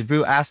 But if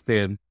you ask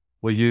them,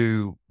 will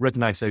you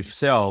recognize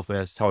yourself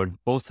as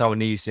both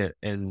Taiwanese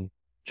and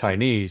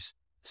Chinese?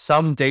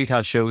 Some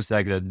data shows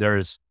like that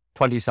there's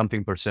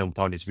 20-something% of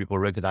Taiwanese people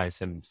recognize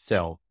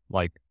themselves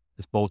like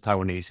as both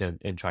Taiwanese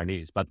and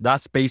Chinese. But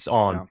that's based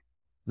on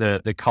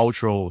the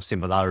cultural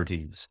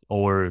similarities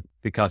or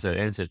because of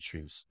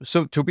ancestries.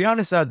 So to be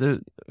honest,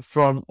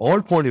 from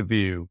our point of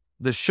view,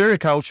 the shared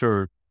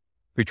culture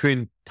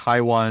between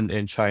Taiwan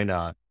and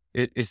China,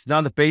 it's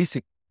not a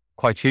basic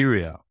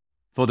criteria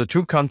for the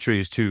two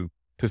countries to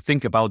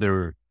think about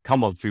their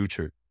common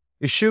future.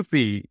 It should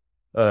be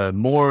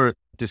more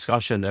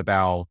discussion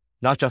about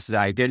not just the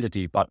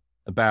identity, but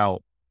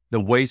about the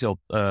way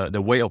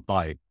of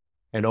life,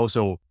 and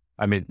also,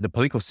 the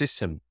political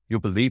system you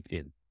believe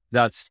in.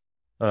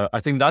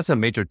 I think that's a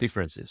major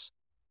differences.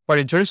 But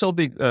in terms of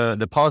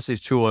the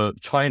policies to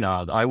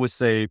China, I would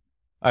say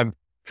I'm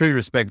pretty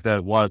respect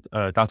that what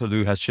Dr.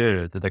 Liu has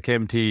shared, that the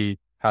KMT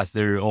has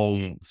their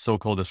own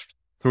so-called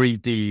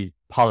 3D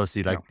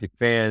policy, like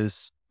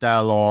defense,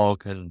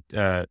 dialogue, and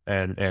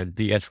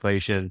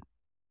de-escalation.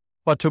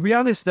 But to be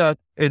honest, that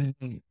in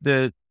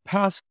the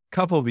past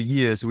couple of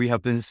years, we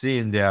have been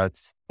seeing that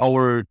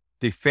our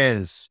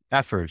defense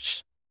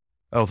efforts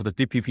of the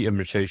DPP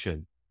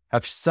administration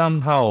have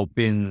somehow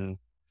been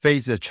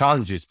faced the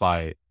challenges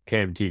by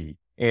KMT,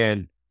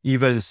 and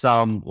even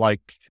some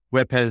like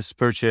weapons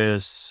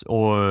purchase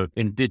or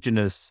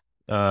indigenous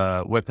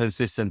weapon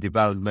system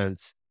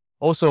developments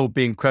also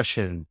being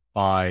questioned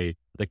by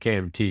the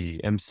KMT,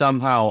 and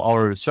somehow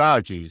our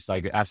strategies,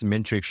 like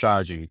asymmetric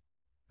strategy,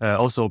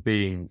 also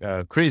being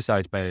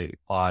criticized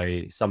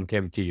by some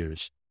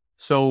KMTers.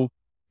 So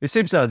it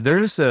seems that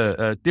there's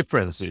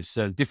differences,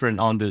 different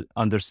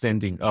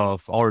understanding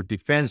of our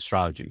defense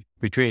strategy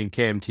between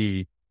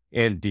KMT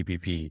and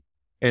DPP.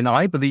 And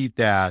I believe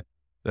that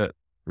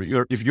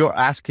if you're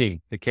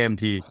asking the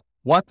KMT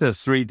what the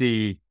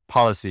 3D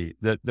policy,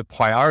 the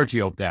priority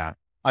of that,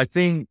 I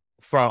think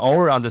from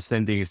our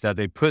understanding is that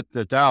they put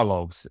the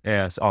dialogues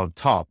as on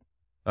top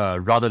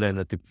rather than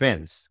the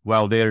defense.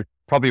 Well, they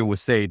probably would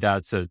say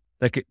that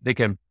they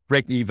can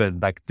break even,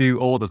 like do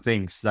all the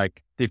things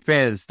like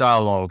defense,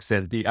 dialogues,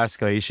 and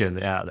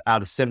de-escalation at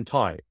the same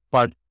time.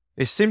 But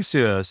it seems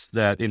to us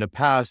that in the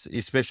past,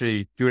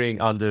 especially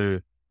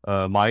under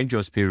Ma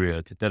Ying-jeou's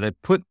period, that they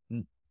put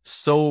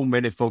so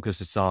many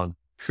focuses on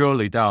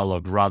purely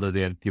dialogue rather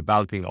than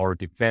developing our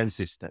defense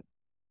system.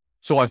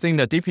 So I think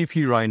that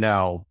DPP right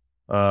now,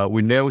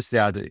 we know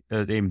that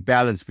the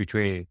imbalance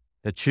between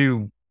the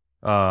two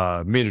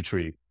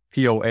military,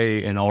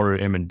 POA and our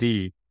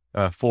M&D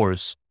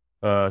force.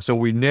 So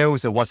we know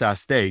that what's at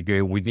stake.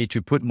 We need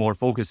to put more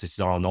focuses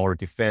on our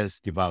defense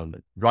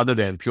development rather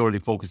than purely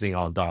focusing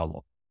on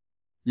dialogue.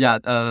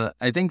 Yeah,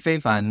 I think Fei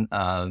Fan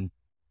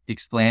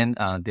explained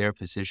their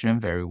position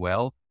very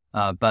well.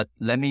 But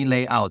let me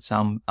lay out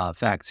some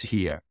facts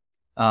here.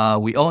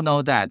 We all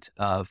know that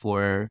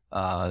for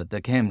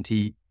the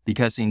KMT,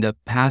 because in the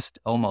past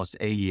almost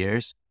 8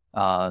 years,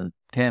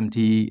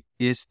 KMT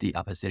is the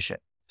opposition.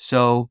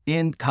 So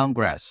in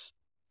Congress,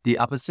 the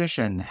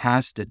opposition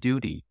has the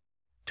duty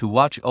to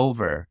watch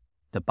over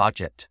the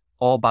budget,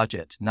 all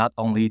budget, not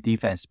only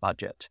defense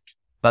budget,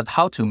 but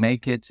how to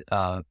make it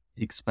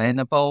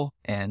explainable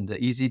and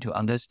easy to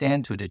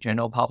understand to the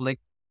general public.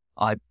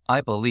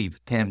 I believe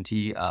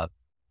KMT,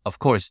 of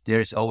course,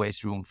 there's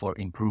always room for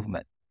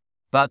improvement.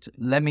 But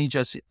let me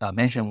just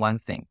mention one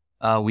thing.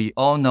 We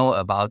all know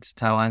about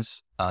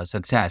Taiwan's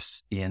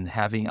success in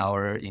having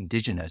our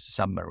indigenous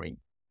submarine.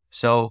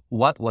 So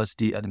what was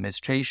the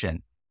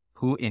administration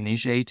who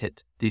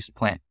initiated this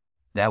plan?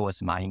 That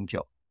was Ma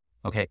Ying-jeou.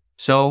 Okay,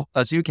 so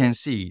as you can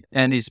see,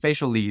 and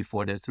especially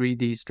for the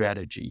 3D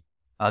strategy,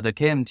 the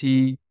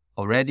KMT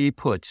already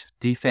put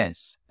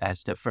defense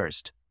as the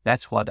first.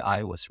 That's what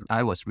I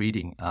was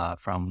reading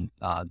from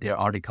their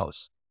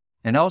articles.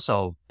 And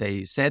also,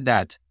 they said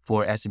that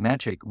for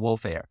asymmetric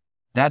warfare,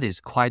 that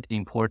is quite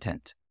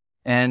important.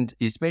 And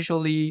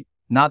especially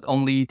not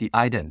only the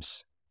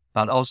items,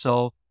 but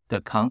also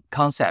the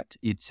concept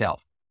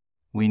itself.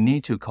 We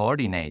need to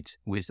coordinate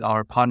with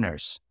our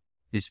partners,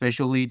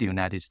 especially the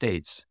United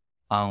States,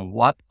 on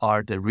what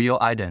are the real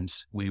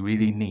items we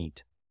really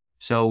need.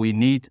 So we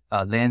need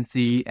a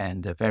lengthy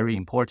and a very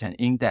important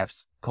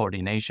in-depth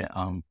coordination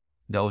on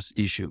those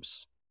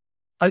issues.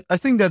 I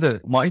think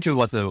that Ma Ying-jeou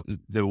was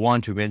the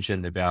one to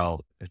mention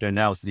about to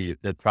announce the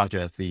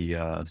project,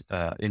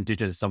 the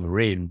indigenous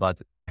submarine, but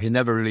he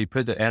never really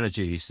put the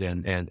energies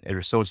and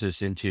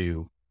resources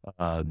into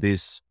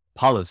these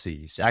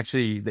policies.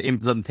 Actually, the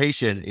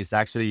implementation is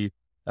actually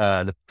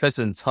the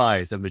President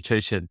Tsai's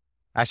administration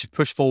actually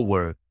pushed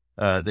forward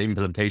the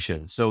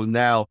implementation. So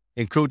now,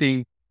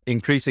 including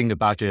increasing the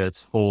budget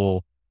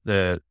for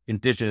the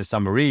indigenous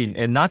submarine,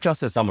 and not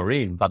just the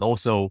submarine, but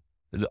also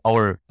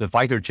the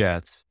fighter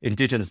jets,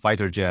 indigenous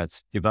fighter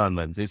jets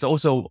development. It's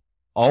also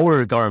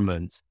our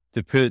government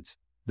to put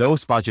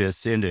those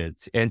budgets in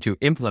it and to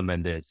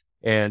implement it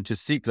and to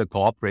seek the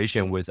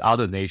cooperation with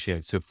other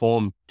nations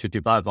to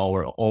develop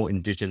our own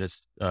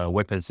indigenous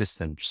weapon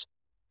systems.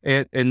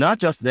 And not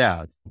just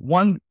that,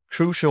 one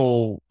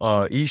crucial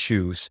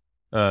issues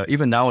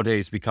even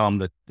nowadays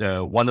become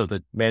one of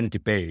the main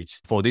debates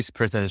for this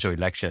presidential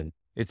election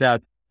is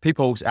that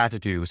people's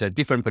attitudes and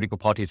different political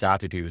parties'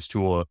 attitudes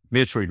toward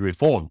military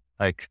reform,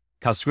 like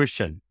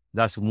conscription.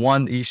 That's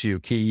one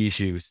issue, key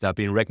issues that have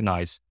been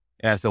recognized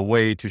as a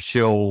way to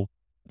show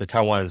the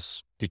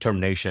Taiwan's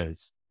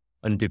determinations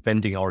in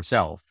defending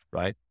ourselves,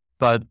 right?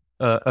 But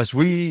as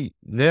we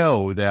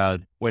know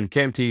that when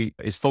KMT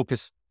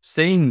is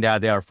saying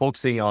that they are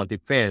focusing on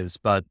defense,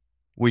 but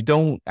we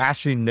don't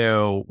actually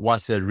know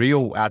what's the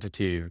real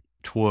attitude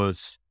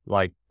towards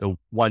like the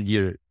 1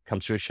 year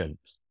conscription.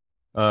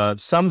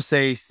 Some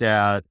say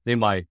that they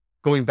might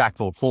going back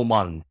for 4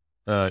 months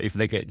if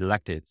they get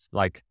elected.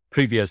 Like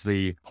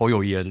previously, Hou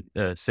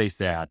Youyi says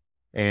that,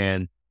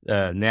 and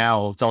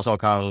now Zhao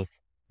Shaokang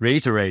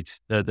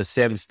reiterates the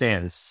same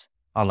stance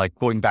on like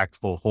going back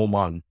for 4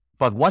 months.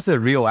 But what's the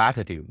real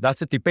attitude?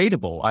 That's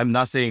debatable. I'm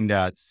not saying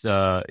that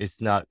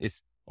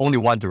it's only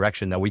one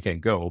direction that we can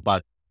go,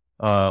 but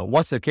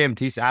what's the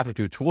KMT's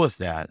attitude towards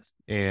that,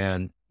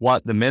 and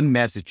what the main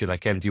message that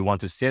KMT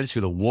want to send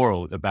to the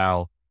world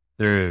about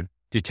their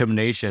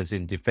determinations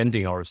in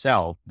defending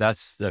ourselves?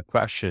 That's the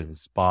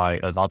questions by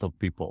a lot of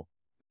people.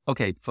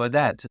 Okay, for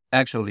that,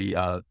 actually,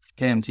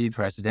 KMT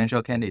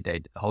presidential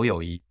candidate Hou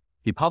Youyi,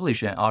 he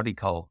published an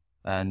article,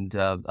 and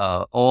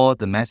all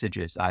the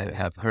messages I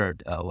have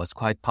heard was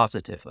quite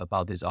positive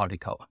about this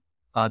article.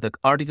 The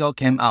article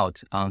came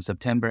out on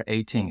September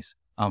 18th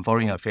on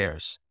Foreign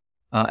Affairs.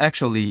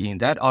 Actually, in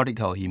that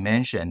article, he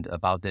mentioned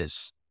about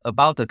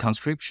the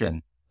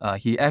conscription.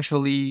 He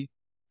actually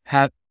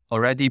had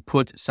already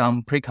put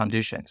some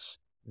preconditions.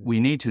 We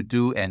need to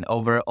do an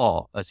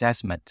overall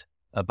assessment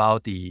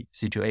about the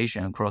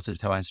situation across the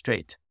Taiwan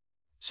Strait.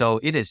 So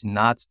it is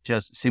not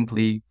just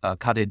simply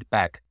cut it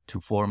back to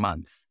 4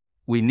 months.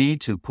 We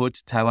need to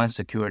put Taiwan's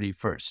security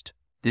first.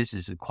 This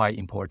is quite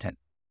important.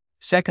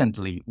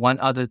 Secondly, one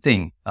other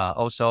thing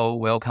also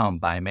welcomed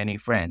by many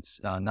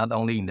friends, not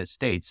only in the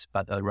States,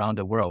 but around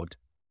the world.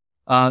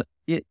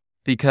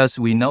 Because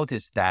we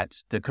noticed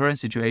that the current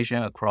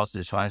situation across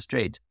the Taiwan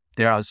Strait,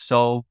 there are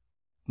so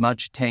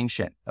much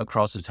tension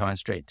across the Taiwan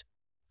Strait.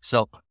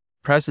 So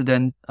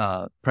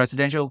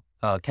presidential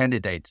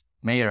candidate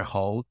Mayor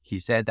Hou, he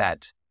said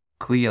that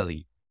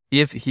clearly,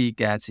 if he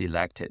gets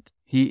elected,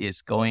 he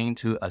is going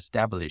to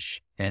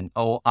establish an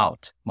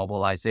all-out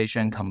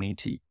mobilization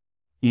committee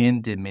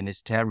in the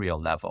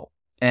ministerial level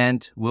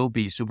and will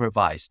be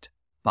supervised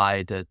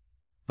by the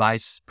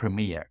vice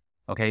premier.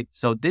 Okay,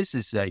 so this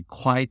is a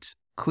quite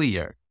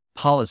clear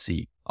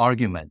policy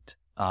argument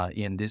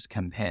in this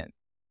campaign.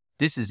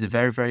 This is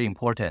very, very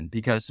important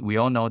because we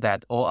all know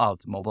that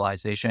all-out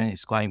mobilization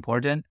is quite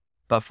important.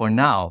 But for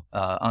now,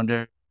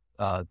 under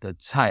the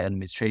Tsai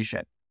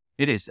administration,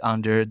 it is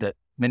under the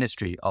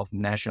Ministry of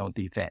National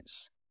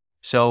Defense.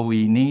 So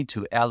we need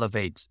to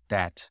elevate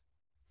that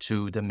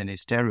to the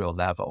ministerial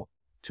level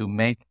to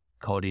make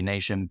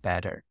coordination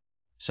better.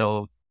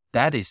 So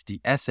that is the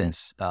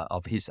essence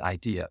of his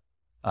idea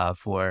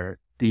for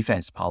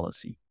defense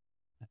policy.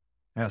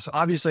 Yeah, so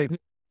obviously,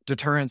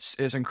 deterrence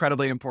is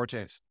incredibly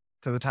important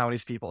to the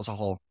Taiwanese people as a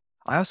whole.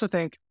 I also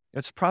think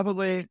it's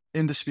probably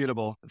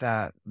indisputable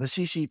that the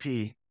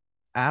CCP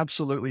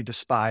absolutely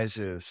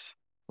despises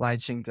Lai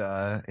Ching-te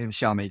and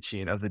Xiao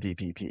Meiqin of the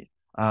DPP.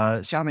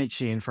 Xiao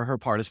Meiqin, for her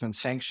part, has been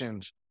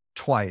sanctioned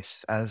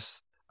twice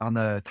as on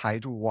the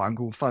Taidu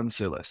Wangu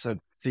Fanzi list, so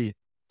the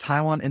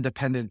Taiwan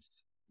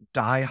Independence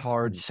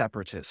die-hard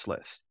separatist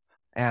list.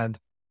 And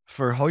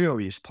for Hou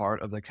Youyi's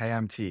part of the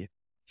KMT,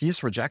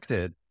 he's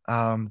rejected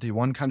the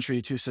one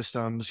country, two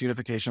systems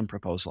unification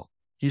proposal.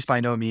 He's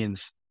by no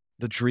means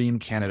the dream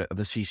candidate of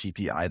the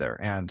CCP either.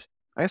 And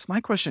I guess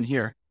my question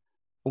here,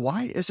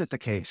 why is it the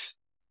case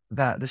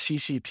that the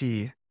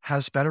CCP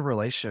has better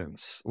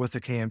relations with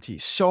the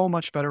KMT, so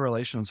much better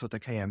relations with the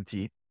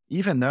KMT,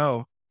 even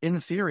though, in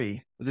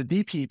theory, the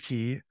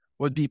DPP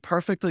would be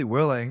perfectly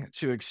willing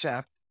to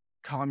accept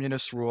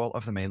communist rule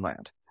of the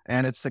mainland?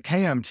 And it's the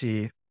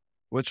KMT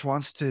which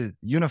wants to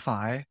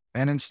unify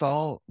and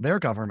install their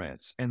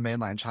governments in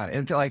mainland China.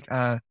 And like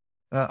Hou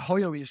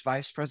Youyi's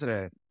vice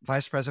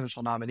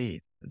presidential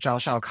nominee, Zhao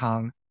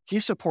Shaokang, he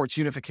supports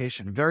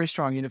unification, very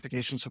strong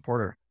unification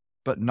supporter,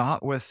 but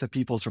not with the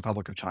People's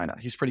Republic of China.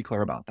 He's pretty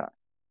clear about that.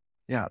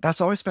 Yeah,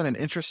 that's always been an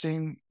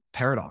interesting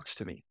paradox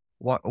to me.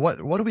 What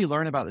do we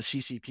learn about the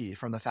CCP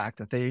from the fact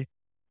that they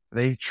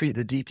treat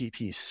the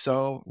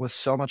DPP with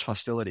so much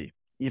hostility,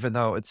 even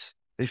though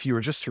if you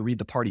were just to read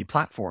the party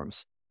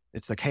platforms,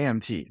 it's the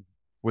KMT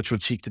which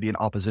would seek to be an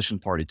opposition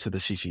party to the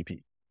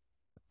CCP.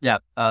 Yeah,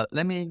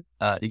 let me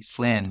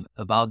explain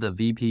about the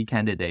VP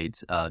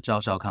candidate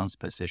Zhao Shaokang's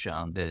position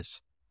on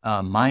this.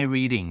 My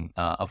reading,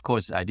 of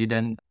course, I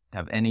didn't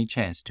have any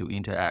chance to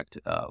interact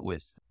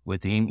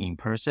with him in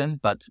person,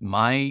 but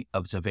my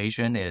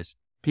observation is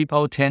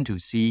people tend to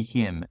see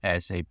him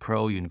as a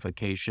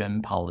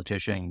pro-unification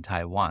politician in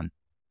Taiwan.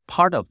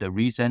 Part of the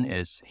reason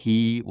is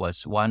he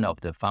was one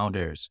of the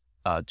founders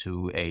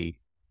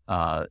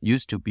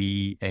used to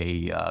be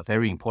a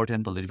very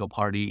important political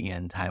party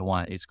in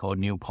Taiwan. It's called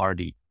New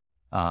Party,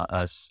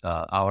 as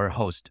our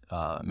host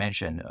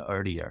mentioned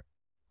earlier.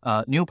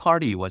 New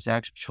Party was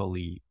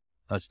actually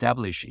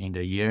established in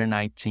the year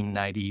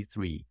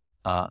 1993.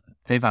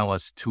 Feifan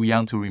was too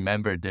young to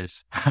remember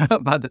this,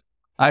 but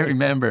I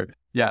remember.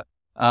 Yeah.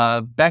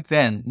 Back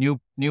then,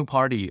 New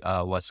Party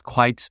was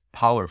quite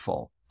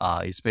powerful,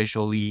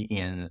 especially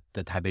in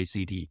the Taipei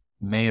City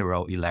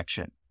mayoral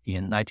election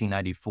in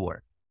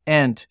 1994.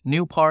 And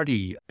New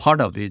Party, part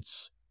of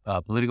its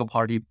political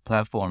party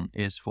platform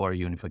is for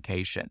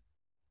unification.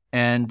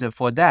 And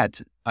for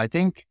that, I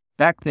think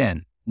back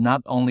then,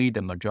 not only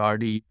the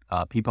majority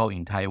people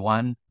in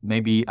Taiwan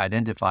maybe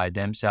identify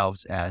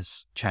themselves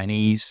as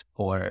Chinese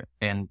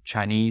and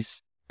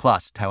Chinese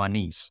plus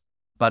Taiwanese,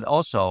 but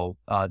also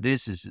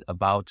this is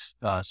about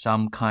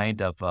some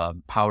kind of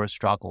power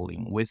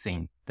struggling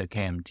within the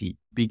KMT,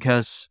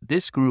 because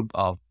this group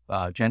of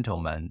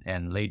gentlemen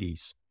and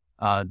ladies,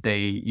 they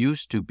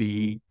used to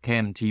be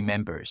KMT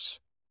members,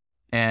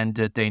 and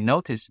they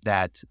noticed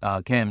that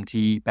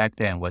KMT back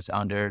then was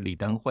under Li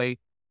Denghui,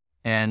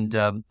 and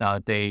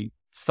they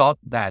thought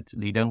that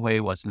Li Denghui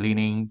was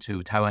leaning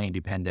to Taiwan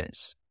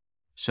independence.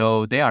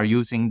 So they are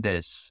using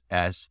this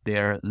as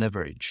their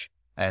leverage,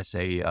 as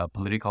a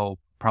political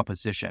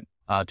proposition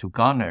to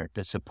garner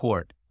the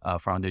support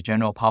from the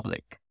general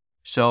public.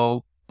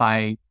 So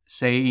by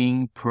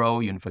saying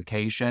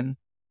pro-unification,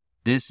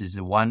 this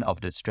is one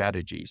of the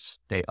strategies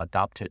they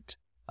adopted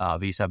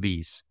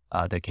vis-a-vis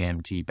the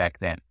KMT back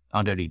then,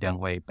 under Li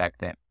Denghui back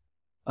then.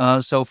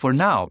 So for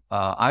now,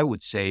 I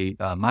would say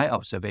my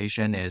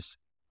observation is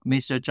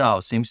Mr.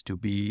 Zhao seems to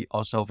be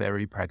also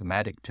very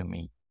pragmatic to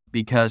me,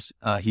 because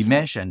he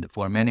mentioned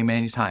for many,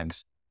 many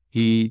times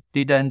he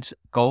didn't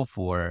go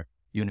for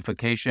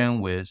unification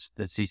with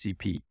the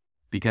CCP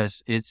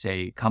because it's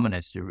a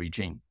communist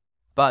regime.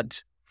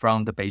 But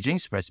from the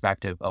Beijing's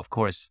perspective, of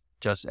course,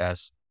 just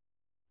as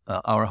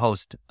our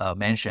host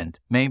mentioned,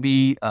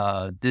 maybe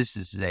this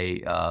is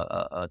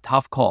a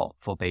tough call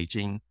for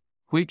Beijing,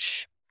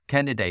 which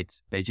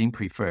candidates Beijing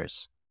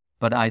prefers.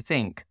 But I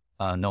think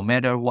no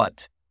matter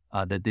what,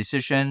 the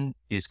decision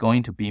is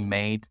going to be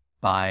made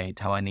by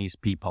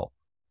Taiwanese people.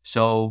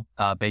 So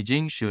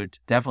Beijing should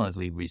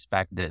definitely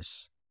respect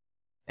this.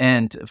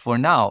 And for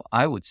now,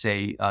 I would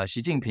say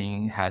Xi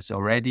Jinping has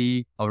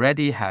already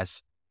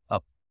has a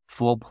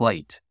full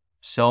plate,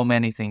 so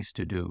many things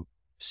to do.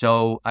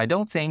 So I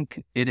don't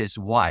think it is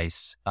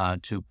wise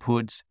to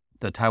put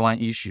the Taiwan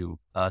issue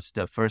as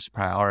the first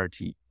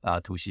priority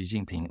to Xi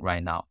Jinping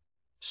right now.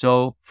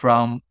 So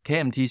from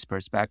KMT's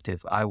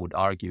perspective, I would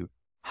argue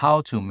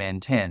how to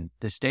maintain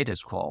the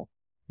status quo.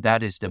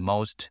 That is the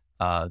most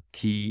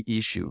key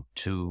issue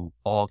to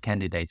all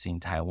candidates in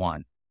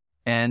Taiwan.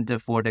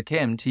 And for the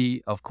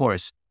KMT, of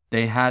course,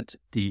 they had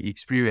the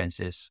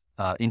experiences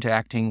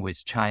interacting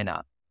with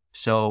China.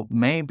 So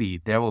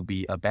maybe there will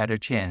be a better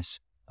chance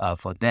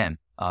for them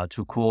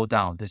to cool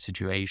down the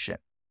situation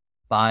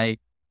by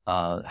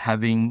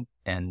having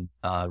and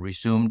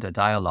resume the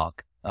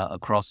dialogue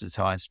across the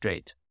Taiwan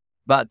Strait.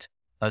 But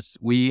as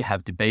we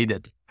have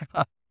debated,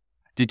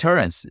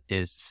 deterrence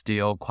is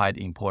still quite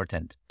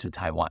important to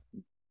Taiwan.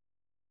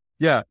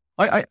 Yeah,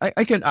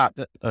 I can add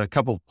a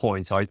couple of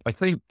points. I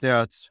think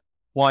that's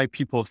why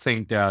people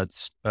think that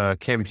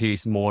KMT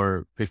is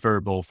more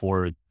preferable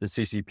for the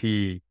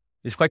CCP.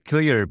 It's quite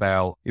clear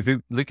about, if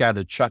you look at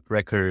the track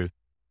record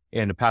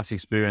and the past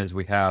experience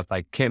we have,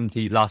 like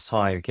last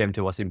time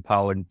KMT was in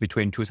power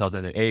between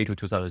 2008 to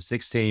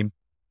 2016,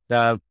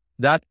 that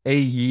 8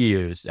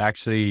 years,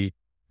 actually,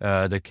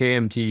 the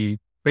KMT,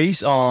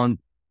 based on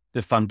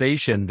the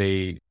foundation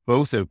they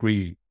both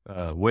agree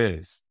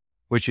with,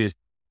 which is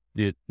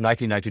the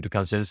 1992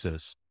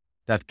 consensus,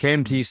 that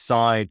KMT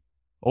signed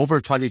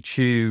over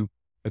 22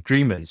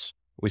 agreements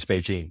with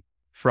Beijing,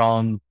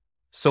 from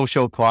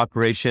social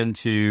cooperation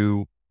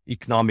to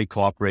economic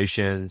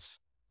cooperations,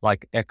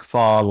 like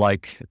ECFA,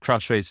 like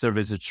cross-strait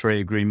services trade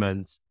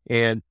agreements.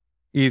 And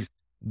if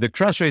the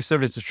cross-strait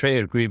services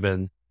trade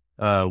agreement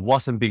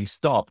wasn't being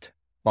stopped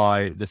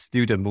by the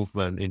student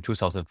movement in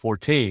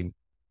 2014,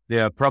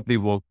 they probably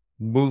will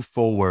move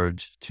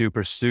forward to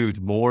pursue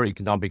more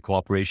economic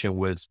cooperation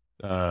with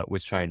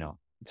China.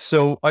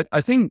 So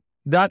I think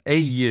that 8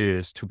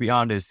 years, to be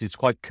honest, it's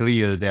quite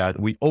clear that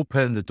we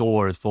opened the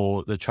door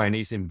for the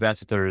Chinese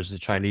investors, the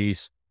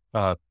Chinese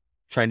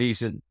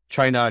in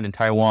China and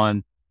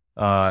Taiwan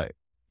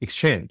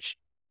exchange.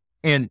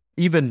 And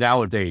even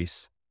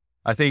nowadays,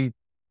 I think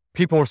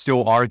people are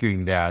still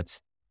arguing that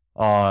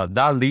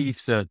that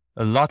leaves a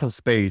lot of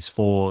space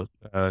for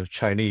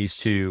Chinese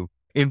to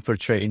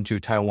infiltrate into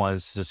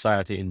Taiwan's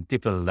society in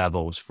different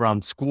levels,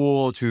 from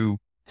school to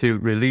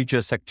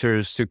religious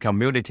sectors to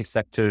community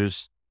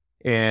sectors.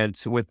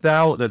 And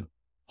without the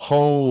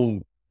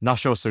whole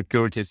national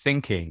security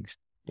thinking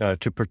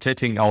to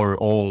protecting our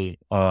own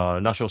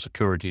national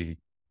security,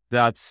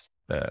 that's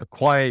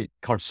quite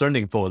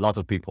concerning for a lot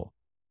of people.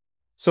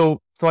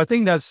 So I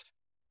think that's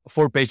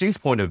for Beijing's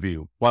point of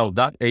view. While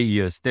that 8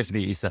 years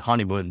definitely is a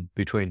honeymoon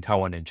between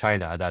Taiwan and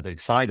China that they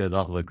signed a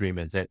lot of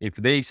agreements, and if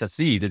they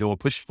succeed, they will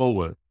push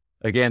forward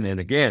again and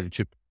again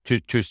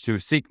to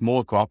seek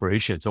more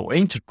cooperation or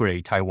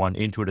integrate Taiwan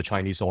into the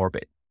Chinese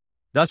orbit.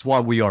 That's why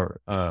we are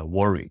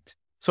worried.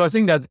 So I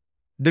think that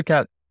look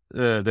at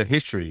the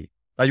history,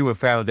 you will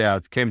find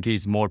that KMT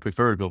is more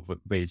preferable for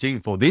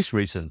Beijing for these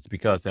reasons,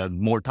 because they're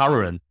more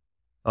tolerant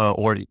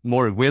or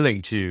more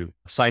willing to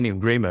sign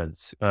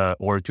agreements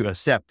or to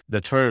accept the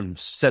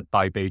terms set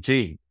by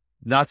Beijing.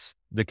 That's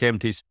the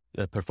KMT's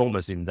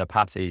performance in the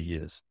past 8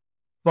 years.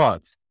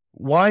 But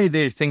why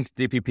they think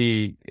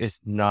DPP is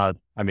not,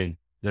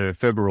 the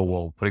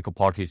favorable political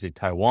parties in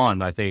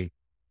Taiwan, I think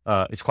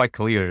it's quite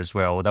clear as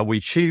well that we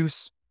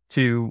choose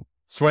to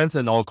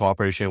strengthen our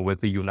cooperation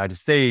with the United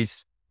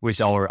States, with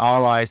our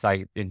allies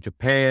like in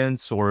Japan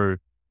or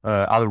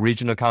other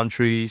regional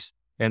countries,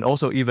 and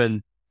also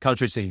even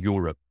countries in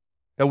Europe.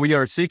 And we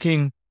are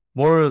seeking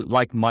more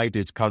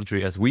like-minded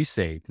country, as we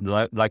say,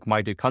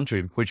 like-minded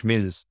country, which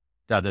means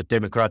that the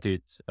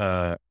democratic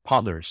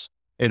partners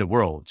in the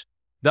world.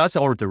 That's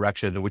our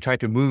direction. We try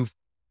to move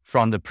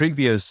from the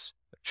previous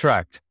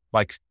track,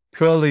 like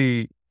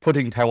purely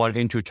putting Taiwan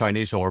into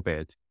Chinese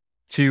orbit,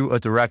 to a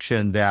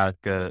direction that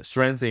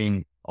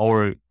strengthening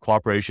our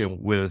cooperation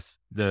with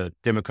the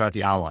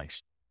democratic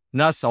allies.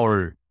 That's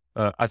our,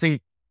 I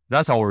think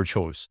that's our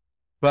choice.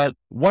 But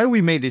why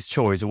we made this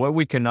choice, what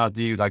we cannot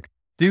do,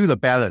 do the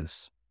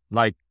balance,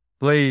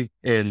 play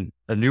in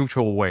a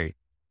neutral way.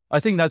 I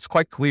think that's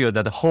quite clear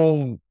that the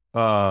whole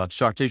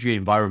strategic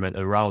environment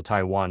around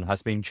Taiwan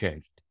has been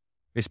changed.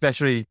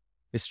 Especially,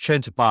 it's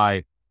changed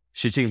by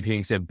Xi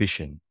Jinping's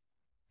ambition.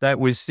 That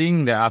we're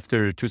seeing that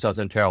after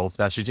 2012,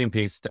 that Xi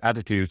Jinping's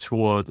attitude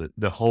toward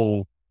the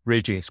whole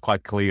region is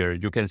quite clear.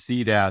 You can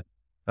see that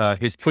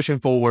he's pushing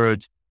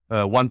forward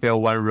One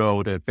Belt, One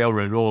Road, Belt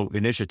and Road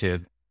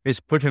initiative. He's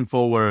putting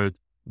forward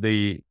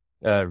the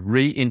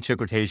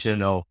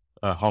reintegration of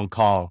Hong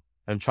Kong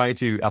and trying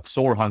to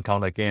absorb Hong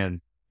Kong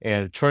again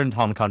and turn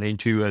Hong Kong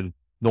into a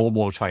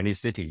normal Chinese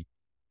city.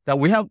 That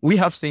we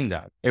have seen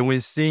that, and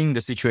we're seeing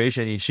the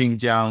situation in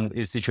Xinjiang,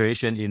 the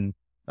situation in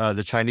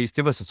the Chinese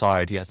civil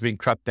society has been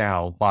cracked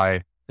down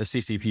by the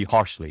CCP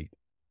harshly.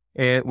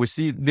 And we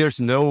see there's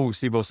no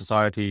civil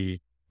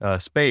society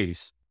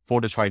space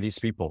for the Chinese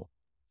people.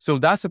 So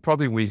that's the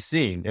problem we're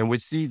seeing. And we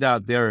see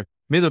that they're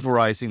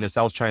militarizing the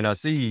South China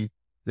Sea.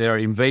 They're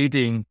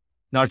invading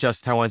not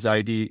just Taiwan's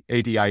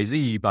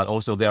ADIZ, but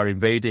also they are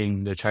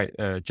invading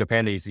the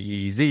Japanese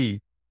EEZ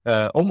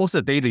almost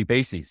a daily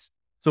basis.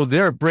 So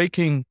they're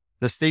breaking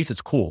the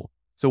status quo.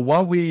 So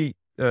what we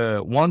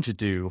want to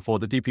do for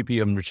the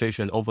DPP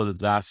administration over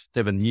the last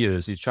 7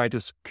 years is try to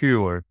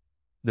secure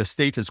the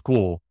status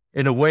quo.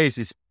 In a way,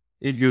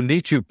 you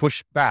need to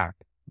push back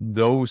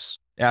those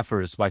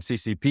efforts by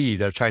CCP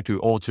that try to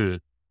alter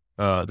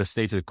the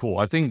status quo.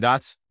 I think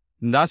that's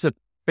a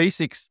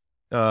basic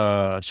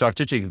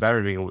strategic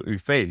environment we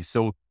face.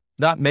 So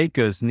that makes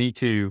us need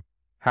to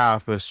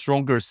have a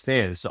stronger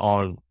stance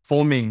on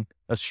forming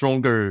a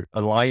stronger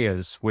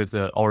alliance with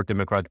our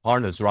democratic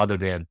partners rather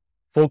than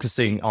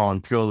focusing on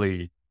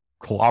purely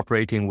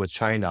cooperating with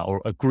China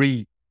or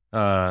agree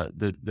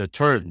the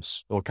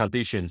terms or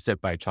conditions set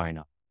by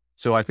China.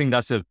 So I think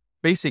that's a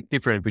basic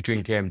difference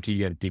between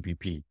KMT and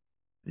DPP.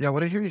 Yeah,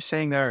 what I hear you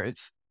saying there,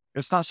 it's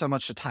not so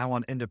much the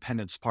Taiwan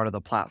independence part of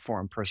the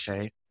platform per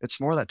se. It's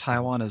more that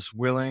Taiwan is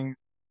willing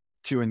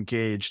to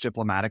engage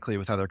diplomatically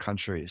with other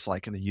countries,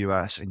 like in the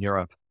US and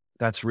Europe.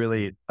 That's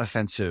really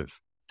offensive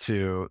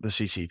to the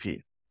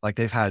CCP. Like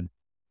they've had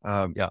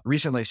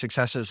recently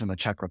successes in the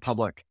Czech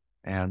Republic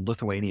and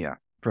Lithuania.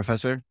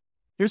 Professor,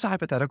 here's a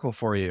hypothetical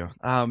for you.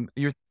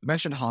 You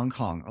mentioned Hong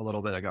Kong a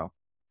little bit ago.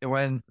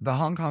 When the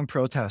Hong Kong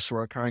protests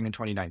were occurring in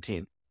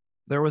 2019,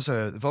 there was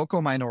a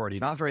vocal minority,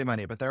 not very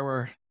many, but there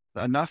were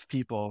enough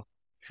people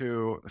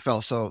who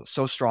felt so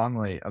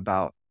strongly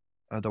about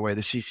the way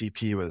the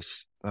CCP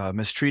was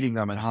mistreating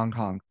them in Hong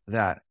Kong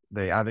that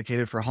they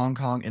advocated for Hong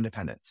Kong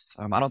independence.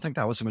 I don't think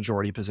that was a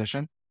majority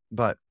position,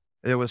 but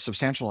it was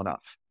substantial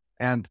enough.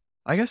 And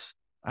I guess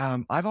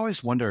I've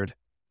always wondered,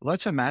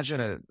 let's imagine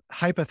a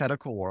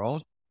hypothetical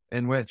world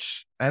in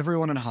which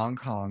everyone in Hong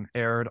Kong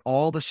aired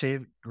all the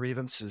same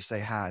grievances they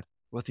had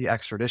with the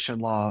extradition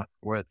law,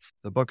 with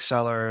the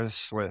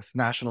booksellers, with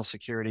national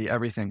security,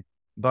 everything,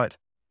 but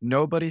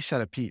nobody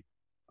said a peep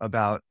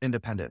about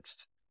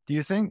independence. Do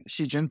you think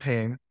Xi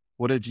Jinping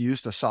would have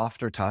used a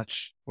softer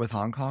touch with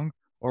Hong Kong,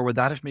 or would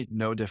that have made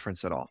no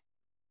difference at all?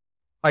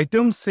 I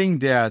don't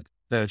think that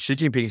Xi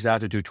Jinping's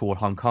attitude toward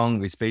Hong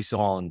Kong is based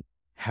on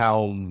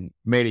how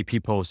many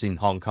people in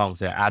Hong Kong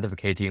are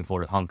advocating for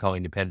the Hong Kong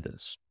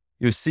independence.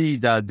 You see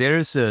that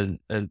there's a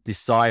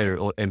desire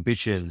or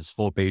ambitions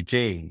for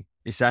Beijing.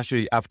 It's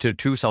actually after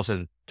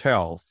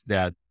 2012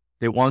 that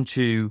they want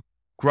to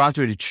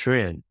gradually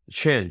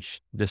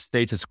change the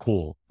status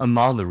quo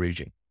among the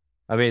region.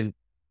 I mean,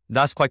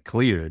 that's quite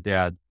clear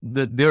that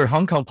their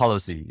Hong Kong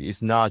policy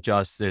is not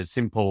just a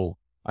simple,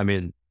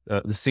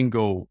 the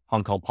single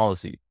Hong Kong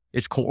policy.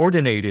 It's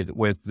coordinated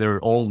with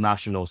their own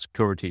national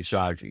security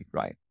strategy,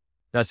 right?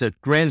 That's a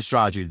grand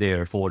strategy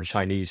there for the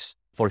Chinese,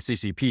 for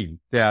CCP,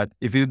 that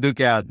if you look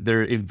at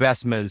their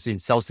investments in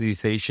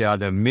Southeast Asia,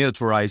 they're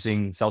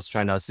militarizing South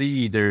China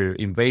Sea, they're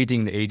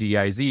invading the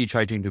ADIZ,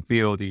 trying to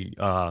build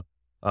the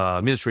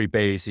military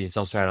base in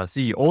South China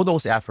Sea, all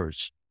those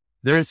efforts,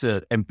 there's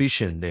an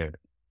ambition there.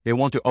 They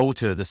want to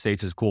alter the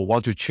status quo,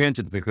 want to change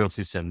the political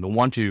system,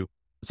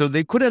 so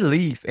they couldn't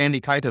leave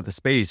any kind of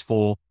space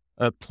for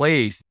a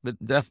place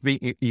that's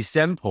being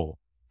example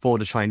for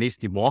the Chinese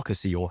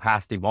democracy or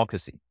half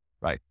democracy,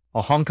 right?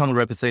 Or Hong Kong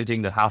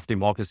representing the half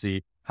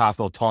democracy, half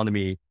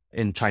autonomy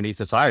in Chinese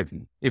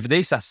society. If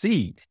they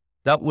succeed,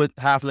 that would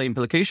have the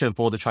implication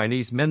for the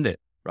Chinese mandate,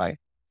 right?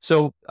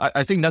 So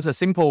I think that's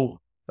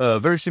a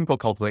very simple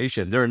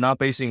calculation. They're not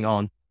basing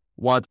on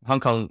what Hong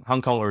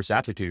Kongers'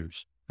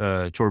 attitudes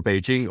toward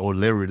Beijing or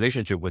their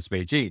relationship with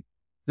Beijing.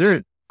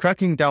 They're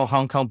cracking down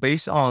Hong Kong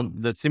based on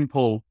the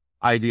simple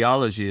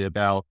ideology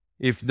about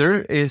if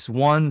there is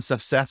one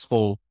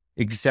successful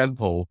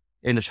example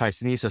in the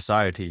Chinese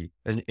society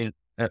and in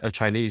a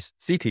Chinese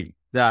city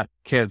that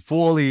can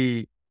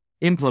fully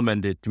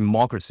implement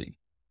democracy,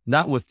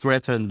 that would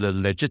threaten the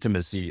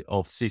legitimacy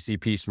of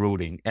CCP's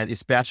ruling and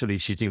especially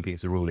Xi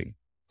Jinping's ruling.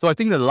 So I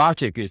think the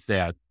logic is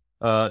that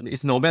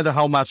it's no matter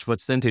how much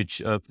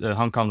percentage of the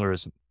Hong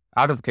Kongers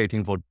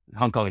advocating for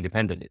Hong Kong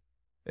independence,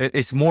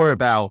 it's more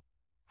about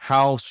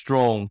how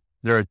strong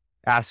they're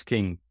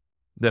asking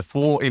the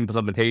full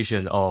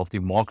implementation of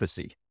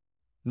democracy.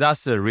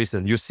 That's the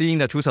reason. You see in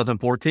the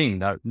 2014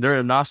 that there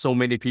are not so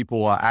many people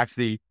who are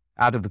actually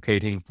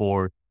advocating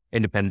for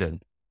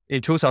independence.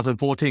 In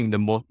 2014,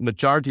 the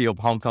majority of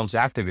Hong Kong's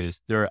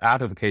activists, they're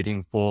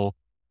advocating for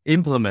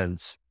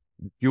implements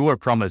your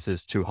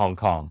promises to Hong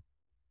Kong,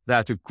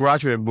 that to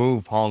gradually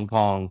move Hong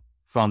Kong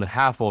from the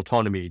half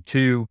autonomy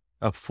to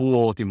a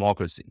full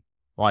democracy.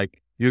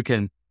 Like you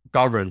can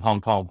govern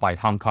Hong Kong by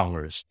Hong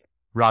Kongers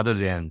rather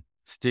than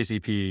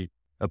CCP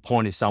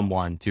appointing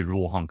someone to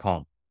rule Hong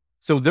Kong.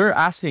 So they're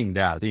asking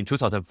that in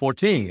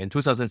 2014 and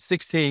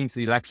 2016's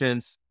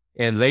elections,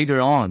 and later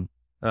on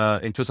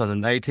in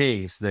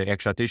 2018's the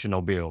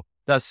extraditional bill.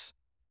 That's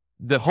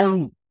the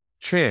whole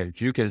trend.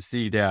 You can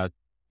see that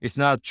it's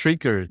not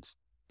triggered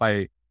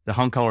by the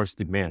Hong Kongers'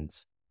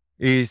 demands.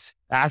 It's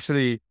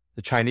actually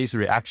the Chinese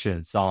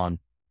reactions on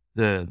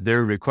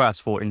their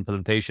request for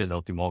implementation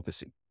of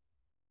democracy.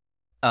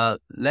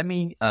 Let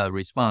me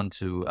respond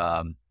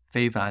to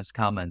Fei Fan's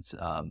comments,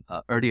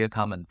 earlier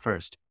comment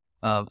first.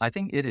 I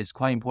think it is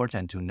quite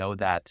important to know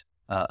that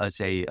as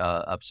a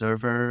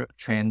observer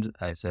trained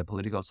as a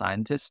political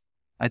scientist,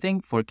 I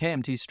think for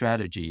KMT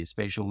strategy,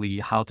 especially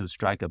how to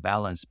strike a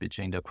balance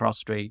between the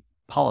cross-strait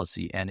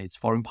policy and its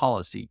foreign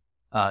policy,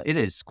 it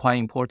is quite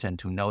important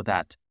to know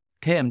that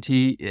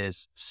KMT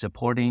is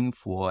supporting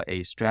for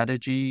a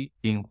strategy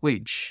in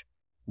which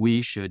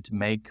we should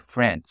make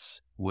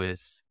friends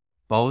with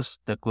both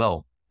the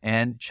globe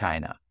and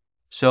China.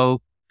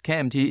 So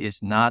KMT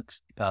is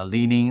not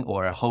leaning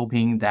or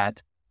hoping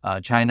that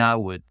China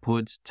would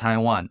put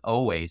Taiwan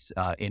always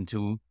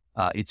into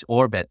its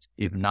orbit,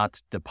 if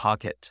not the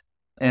pocket.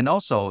 And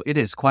also, it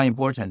is quite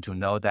important to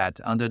know that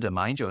under the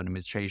Ma Ying-jeou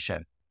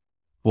administration,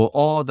 for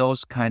all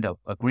those kind of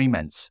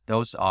agreements,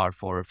 those are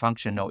for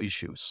functional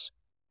issues.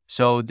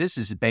 So this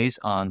is based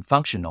on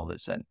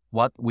functionalism,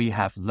 what we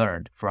have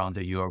learned from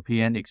the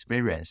European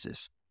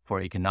experiences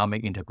for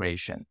economic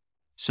integration.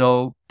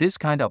 So this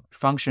kind of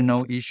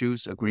functional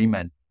issues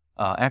agreement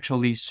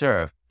actually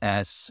serve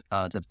as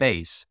the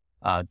base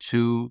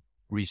to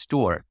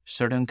restore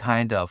certain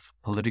kind of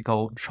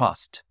political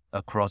trust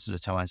across the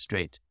Taiwan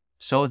Strait,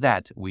 so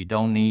that we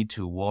don't need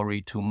to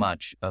worry too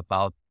much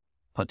about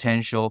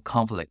potential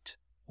conflict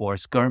or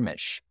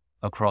skirmish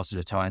across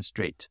the Taiwan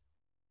Strait.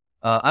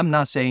 I'm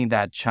not saying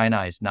that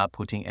China is not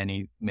putting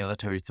any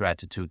military threat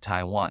to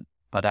Taiwan,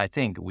 but I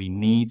think we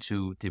need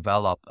to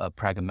develop a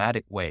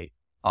pragmatic way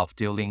of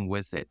dealing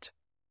with it.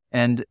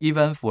 And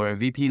even for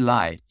VP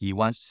Lai, he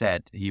once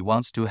said he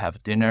wants to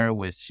have dinner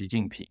with Xi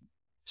Jinping.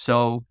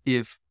 So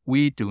if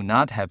we do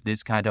not have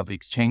this kind of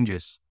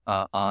exchanges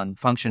on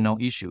functional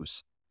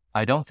issues,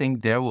 I don't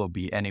think there will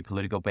be any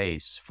political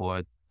base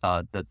for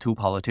the two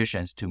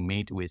politicians to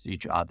meet with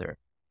each other.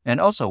 And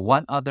also,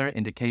 one other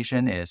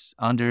indication is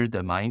under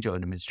the Ma Ying-jeou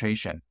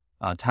administration,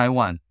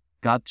 Taiwan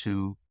got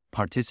to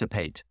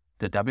participate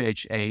the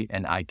WHA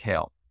and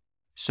ICAO.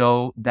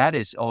 So that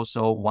is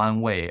also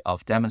one way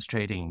of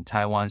demonstrating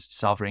Taiwan's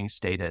sovereign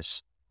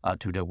status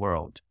to the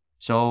world.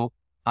 So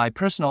I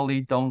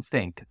personally don't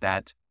think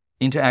that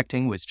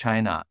interacting with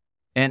China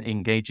and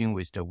engaging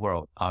with the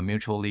world are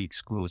mutually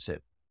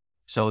exclusive.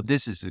 So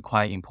this is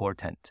quite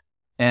important.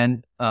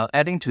 And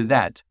adding to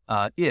that,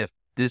 if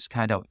this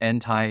kind of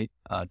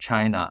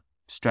anti-China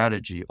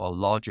strategy or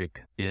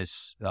logic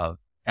is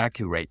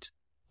accurate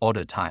all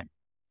the time,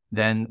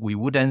 then we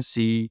wouldn't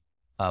see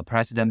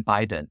President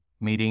Biden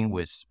meeting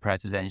with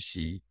President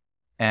Xi,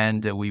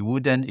 and we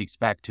wouldn't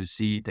expect to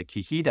see the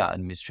Kishida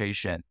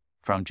administration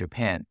from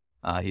Japan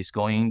he's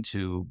going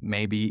to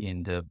maybe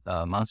in the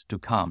months to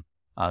come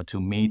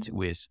to meet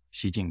with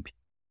Xi Jinping.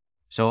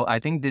 So I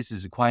think this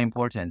is quite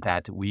important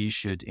that we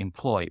should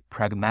employ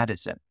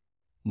pragmatism,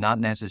 not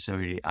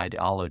necessarily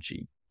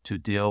ideology, to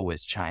deal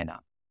with China.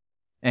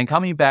 And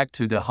coming back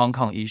to the Hong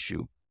Kong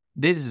issue,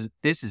 this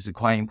is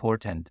quite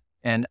important.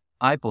 And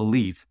I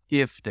believe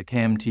if the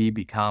KMT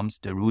becomes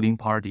the ruling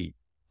party,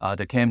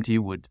 the KMT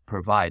would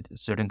provide a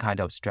certain kind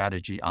of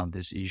strategy on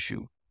this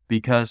issue.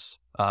 Because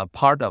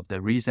part of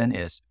the reason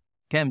is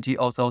KMT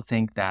also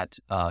think that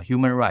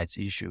human rights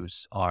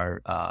issues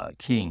are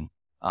key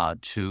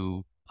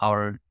to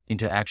our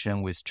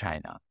interaction with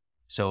China.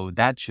 So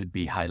that should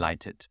be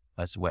highlighted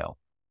as well.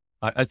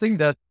 I think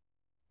that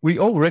we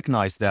all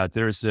recognize that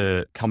there's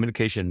a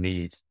communication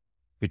needs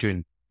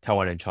between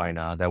Taiwan and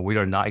China, that we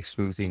are not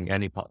excluding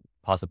any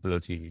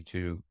possibility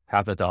to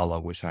have a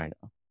dialogue with China.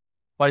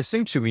 But it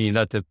seems to me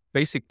that the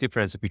basic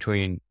difference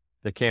between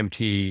the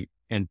KMT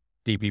and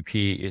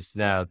DPP is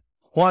that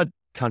what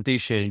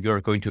condition you're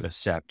going to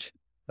accept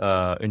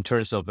in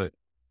terms of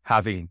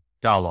having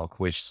dialogue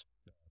with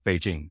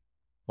Beijing.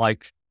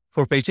 Like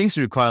for Beijing's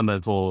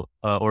requirement for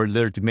or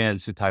their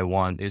demands to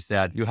Taiwan is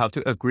that you have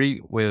to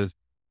agree with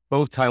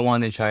both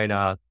Taiwan and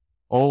China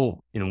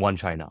all in one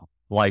China,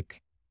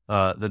 like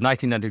the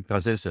 1990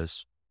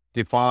 consensus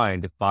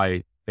defined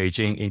by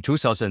Beijing in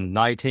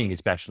 2019,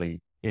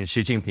 especially in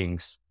Xi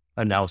Jinping's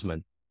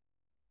announcement.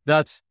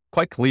 That's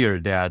quite clear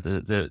that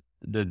the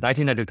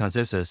 1990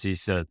 consensus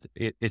is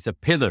a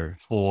pillar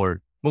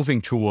for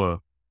moving toward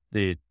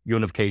the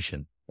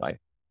unification, right?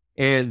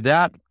 And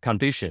that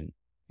condition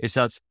is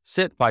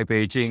set by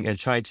Beijing and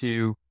try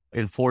to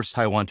enforce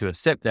Taiwan to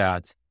accept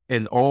that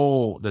in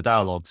all the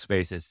dialogue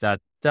spaces, that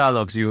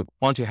dialogues you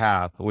want to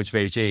have with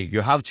Beijing,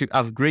 you have to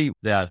agree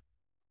that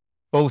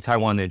both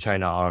Taiwan and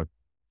China are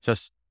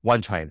just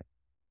one China.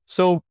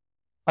 So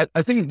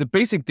I think the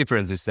basic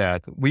difference is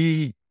that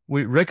we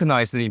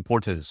recognize the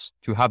importance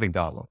to having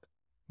dialogue.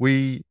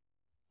 We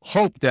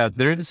hope that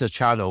there is a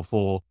channel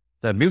for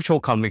the mutual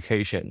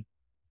communication.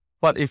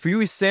 But if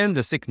you send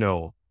the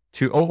signal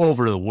to all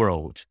over the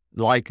world,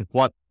 like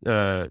what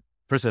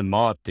President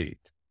Ma did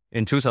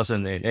in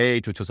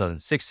 2008 to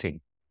 2016,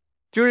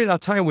 during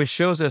that time, we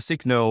show a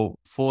signal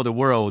for the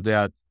world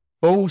that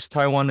both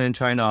Taiwan and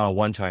China are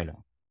one China.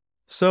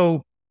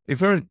 So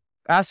if we're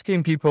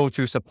asking people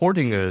to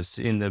supporting us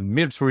in the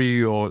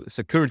military or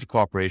security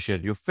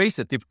cooperation, you face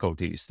the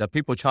difficulties that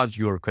people challenge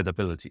your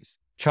credibilities,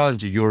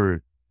 challenge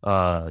your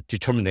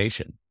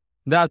determination.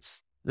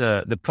 That's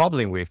the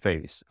problem we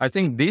face. I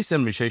think this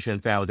administration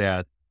found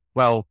that,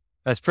 well,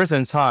 as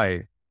President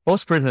Tsai,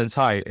 both President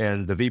Tsai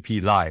and the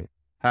VP Lai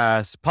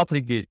has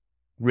publicly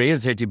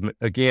reiterated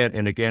again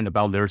and again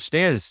about their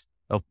stance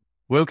of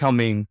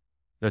welcoming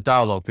the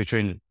dialogue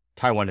between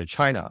Taiwan and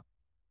China.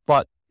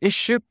 But it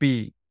should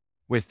be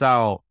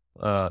without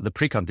the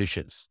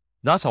preconditions.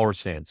 That's our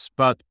stance.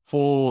 But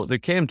for the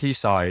KMT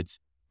side,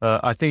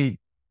 I think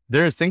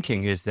their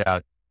thinking is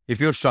that if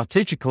you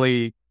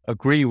strategically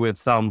agree with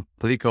some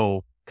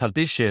political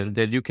condition,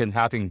 then you can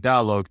having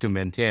dialogue to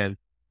maintain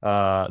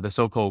the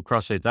so-called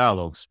cross-strait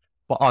dialogues.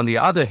 But on the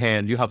other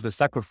hand, you have to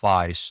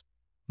sacrifice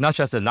not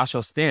just a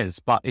national stance,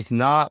 but it's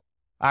not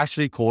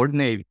actually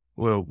coordinate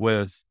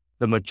with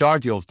the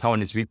majority of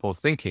Taiwanese people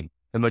thinking.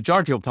 The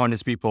majority of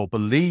Taiwanese people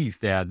believe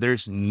that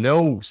there's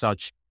no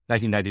such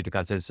 1992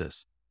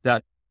 consensus.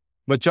 That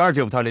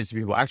majority of Taiwanese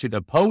people actually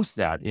oppose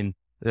that in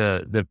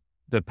the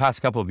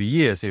past couple of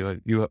years.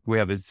 We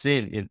have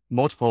seen in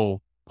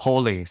multiple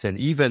pollings and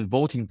even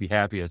voting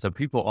behavior. So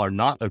people are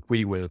not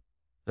agree with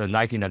the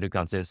 1990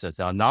 consensus,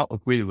 are not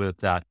agree with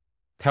that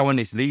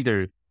Taiwanese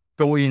leader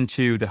go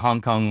into the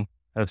Hong Kong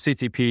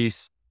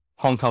CTP's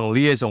Hong Kong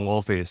liaison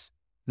office.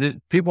 The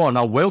people are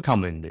not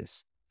welcoming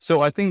this.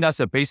 So I think that's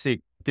a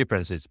basic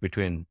differences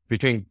between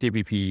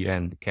DPP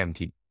and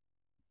KMT.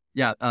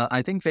 Yeah,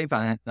 I think Fei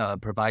Fan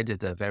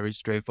provided a very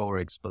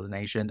straightforward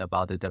explanation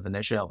about the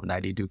definition of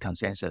 92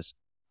 consensus.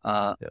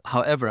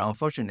 However,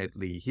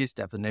 unfortunately, his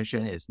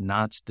definition is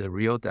not the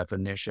real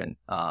definition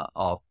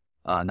of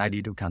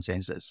 92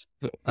 consensus.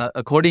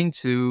 According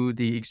to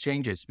the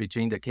exchanges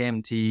between the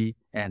KMT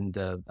and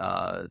the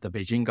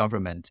Beijing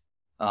government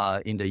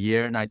in the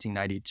year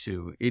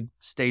 1992, it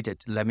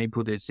stated, let me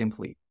put it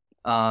simply,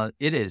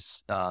 it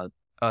is,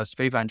 as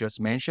Fei Fan just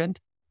mentioned,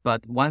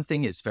 but one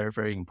thing is very,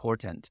 very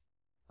important.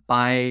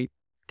 By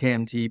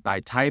KMT,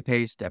 by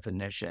Taipei's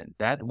definition,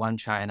 that one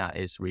China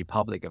is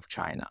Republic of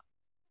China.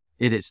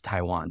 It is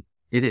Taiwan.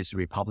 It is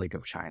Republic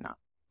of China.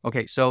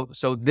 Okay, so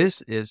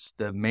this is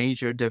the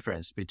major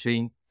difference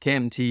between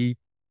KMT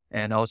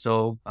and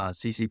also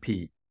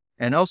CCP.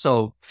 And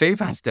also Fei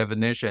Fan's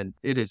definition,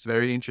 it is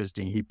very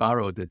interesting. He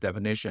borrowed the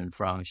definition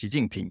from Xi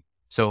Jinping.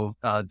 So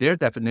their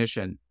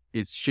definition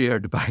is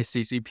shared by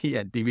CCP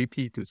and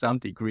DPP to some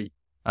degree,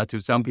 to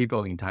some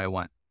people in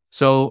Taiwan.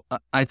 So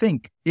I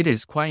think it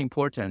is quite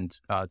important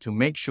to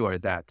make sure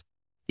that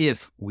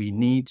if we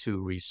need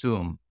to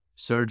resume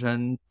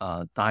certain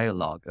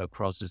dialogue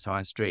across the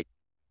Taiwan Strait,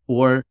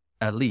 or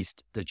at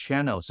least the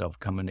channels of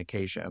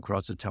communication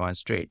across the Taiwan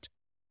Strait,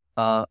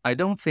 I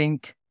don't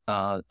think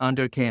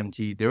under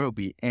KMT there will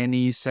be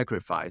any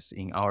sacrifice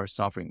in our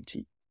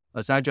sovereignty.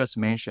 As I just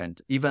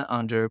mentioned, even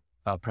under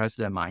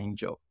President Ma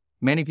Ying-jeou,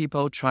 many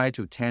people try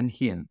to tend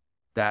him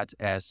that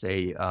as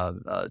a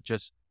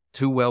just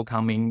too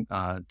welcoming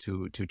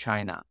to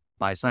China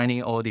by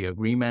signing all the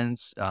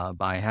agreements,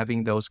 by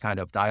having those kind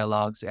of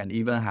dialogues, and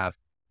even have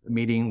a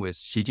meeting with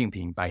Xi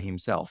Jinping by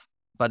himself.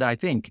 But I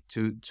think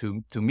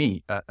to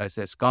me, as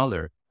a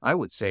scholar, I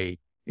would say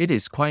it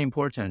is quite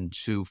important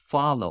to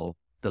follow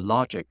the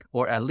logic,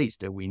 or at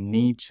least we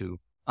need to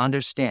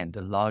understand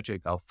the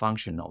logic of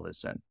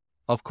functionalism.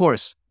 Of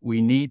course,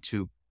 we need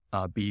to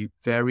be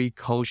very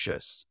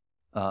cautious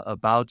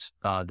about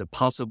the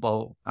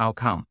possible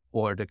outcome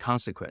or the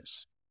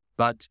consequence.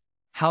 But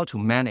how to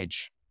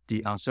manage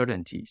the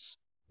uncertainties,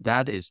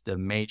 that is the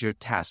major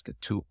task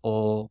to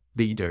all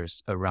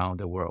leaders around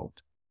the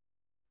world.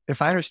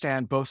 If I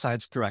understand both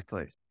sides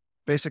correctly,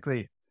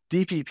 basically,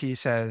 DPP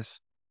says,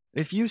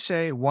 if you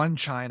say one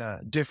China,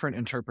 different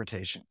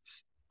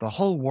interpretations, the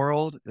whole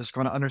world is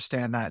going to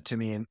understand that to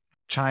mean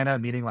China,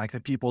 meaning like the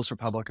People's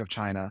Republic of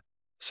China.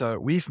 So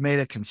we've made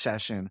a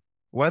concession,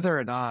 whether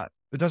or not,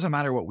 it doesn't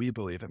matter what we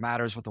believe, it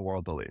matters what the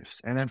world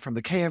believes. And then from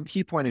the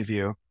KMT point of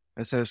view,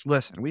 it says,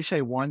 listen, we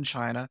say one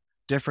China,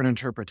 different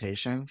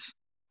interpretations.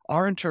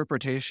 Our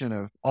interpretation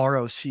of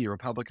ROC,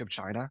 Republic of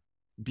China,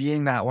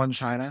 being that one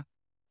China,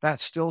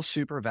 that's still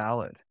super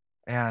valid.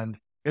 And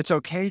it's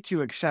okay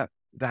to accept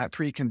that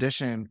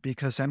precondition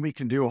because then we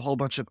can do a whole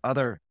bunch of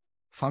other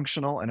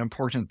functional and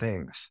important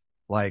things,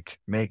 like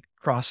make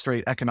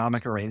cross-strait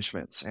economic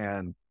arrangements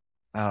and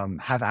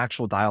have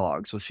actual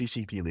dialogues with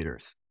CCP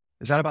leaders.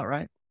 Is that about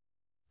right?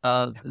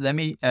 Let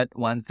me add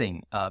one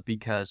thing,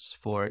 because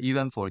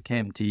even for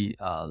KMT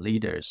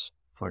leaders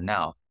for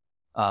now,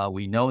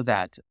 we know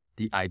that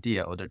the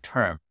idea or the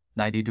term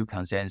 92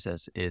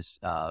 consensus is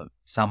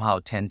somehow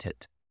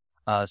tainted.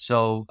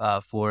 So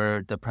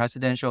for the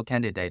presidential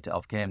candidate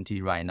of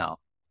KMT right now,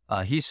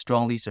 he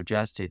strongly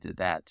suggested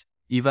that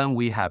even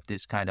we have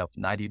this kind of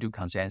 92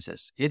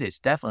 consensus, it is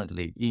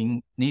definitely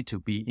need to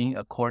be in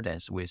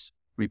accordance with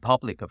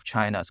Republic of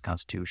China's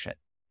constitution.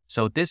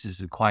 So this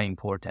is quite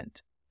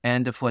important.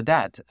 And for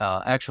that,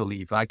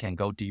 actually, if I can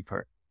go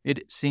deeper,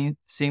 it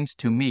seems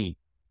to me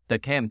the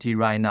KMT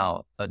right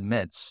now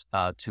admits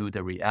to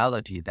the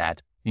reality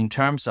that in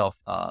terms of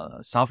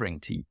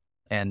sovereignty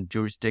and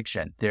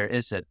jurisdiction, there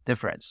is a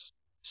difference.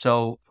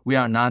 So we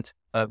are not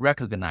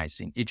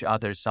recognizing each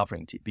other's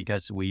sovereignty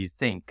because we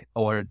think,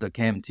 or the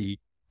KMT,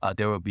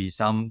 there will be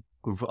some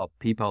group of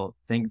people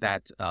think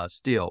that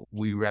still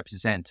we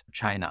represent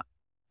China.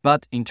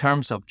 But in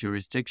terms of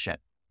jurisdiction,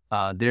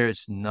 there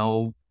is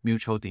no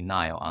mutual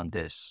denial on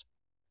this.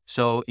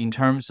 So in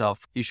terms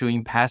of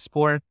issuing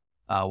passport,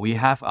 we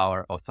have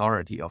our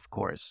authority, of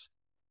course.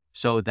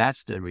 So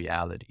that's the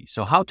reality.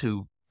 So how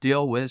to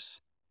deal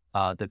with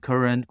the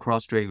current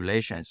cross-strait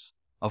relations?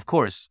 Of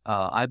course,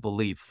 I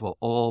believe for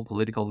all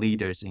political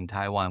leaders in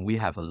Taiwan, we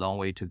have a long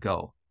way to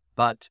go.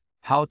 But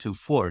how to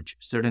forge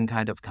certain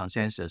kind of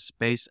consensus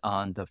based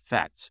on the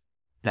facts,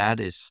 that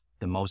is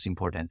the most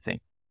important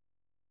thing.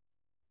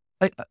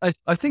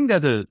 I think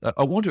that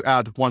I want to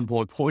add one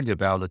more point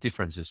about the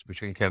differences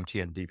between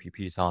KMT and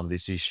DPPs on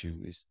this issue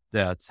is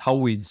that how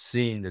we've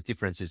seen the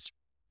differences.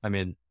 I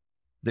mean,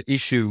 the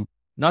issue,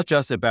 not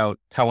just about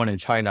Taiwan and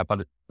China,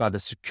 but the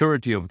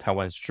security of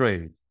Taiwan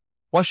Strait.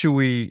 What should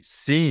we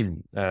see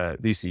in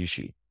this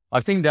issue? I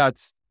think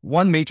that's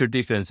one major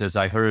difference, as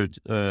I heard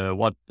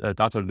what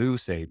Dr. Liu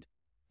said.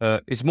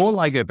 It's more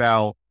like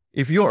about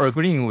if you're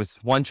agreeing with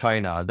one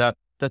China, that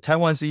the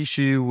Taiwan's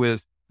issue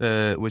with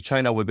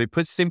China would be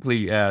put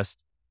simply as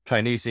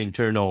Chinese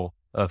internal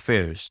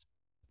affairs.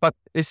 But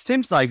it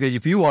seems like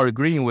if you are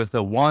agreeing with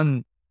the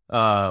one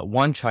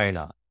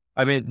China,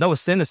 I mean, that would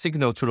send a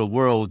signal to the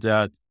world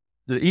that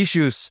the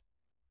issues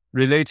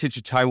related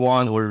to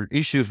Taiwan or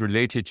issues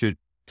related to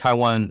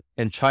Taiwan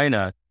and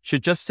China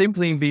should just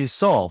simply be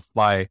solved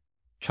by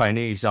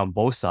Chinese on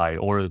both sides,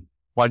 or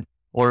what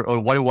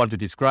you want to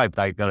describe,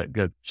 like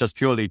just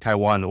purely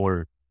Taiwan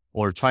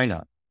or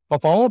China.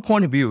 But from our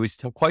point of view, it's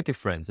quite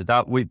different,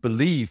 that we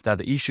believe that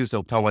the issues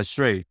of Taiwan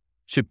Strait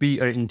should be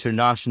an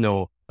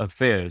international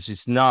affairs.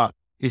 It's not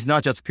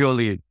just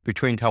purely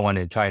between Taiwan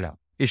and China.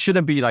 It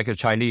shouldn't be like a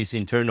Chinese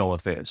internal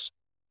affairs.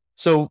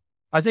 So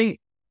I think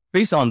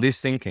based on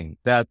this thinking,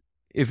 that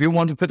if you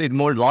want to put it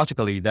more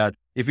logically, that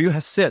if you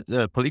have set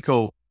the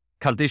political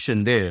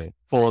condition there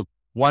for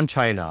one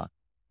China,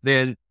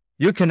 then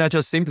you cannot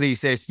just simply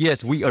say,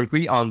 yes, we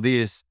agree on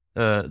this,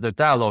 the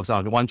dialogues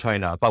on one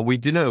China, but we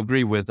didn't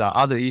agree with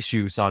other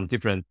issues on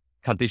different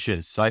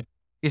conditions, right?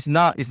 It's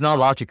not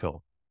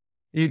logical.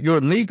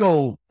 Your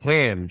legal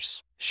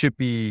claims should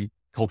be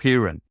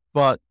coherent,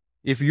 but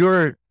if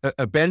you're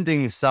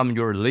abandoning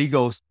your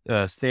legal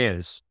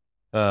stance,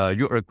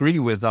 you agree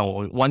with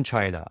one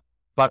China,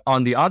 but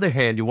on the other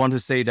hand, you want to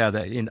say that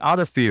in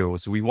other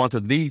fields, we want to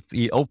leave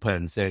it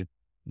open, and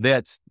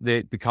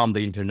they become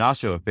the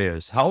international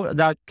affairs. How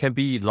that can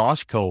be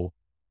logical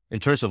in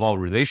terms of our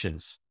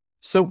relations?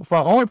 So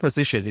from our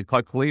position, it's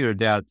quite clear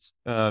that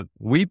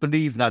we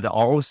believe that the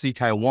ROC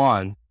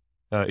Taiwan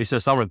is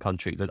a sovereign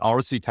country, that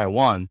ROC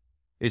Taiwan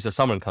is a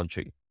sovereign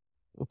country,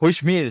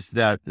 which means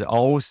that the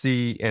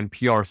ROC and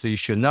PRC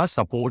should not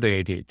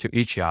subordinate to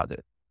each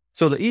other.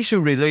 So the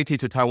issue related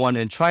to Taiwan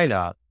and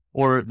China,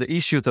 or the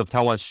issues of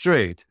Taiwan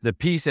Strait, the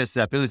peace and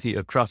stability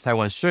across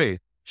Taiwan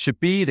Strait, should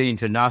be the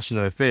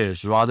international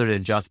affairs rather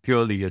than just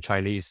purely a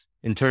Chinese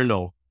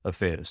internal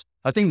affairs.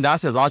 I think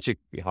that's the logic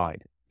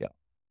behind it. Yeah.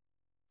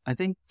 I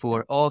think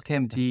for all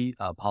KMT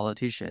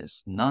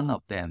politicians, none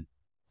of them,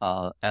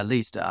 at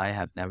least I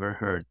have never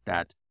heard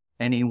that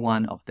any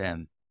one of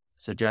them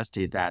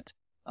suggested that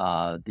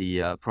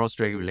the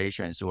cross-strait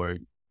relations or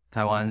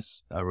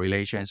Taiwan's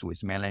relations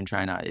with mainland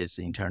China is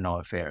internal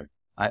affair.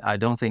 I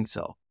don't think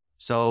so.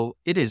 So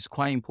it is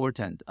quite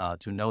important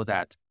to know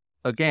that.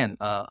 Again,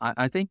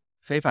 I think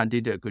Fei Fan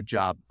did a good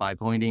job by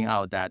pointing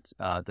out that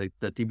the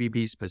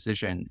DPP's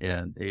position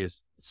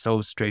is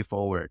so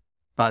straightforward.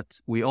 But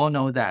we all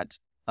know that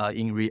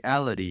in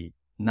reality,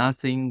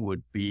 nothing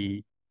would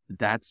be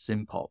that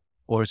simple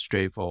or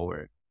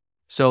straightforward.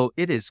 So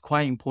it is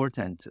quite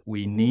important.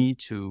 We need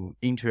to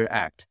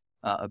interact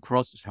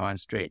across the Taiwan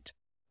Strait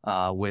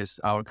with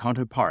our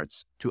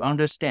counterparts to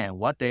understand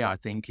what they are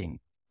thinking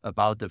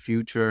about the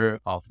future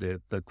of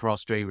the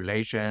cross-strait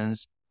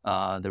relations,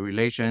 the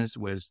relations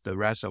with the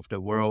rest of the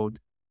world.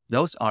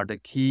 Those are the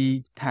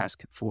key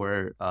tasks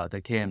for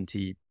the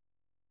KMT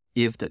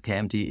if the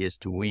KMT is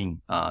to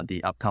win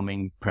the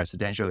upcoming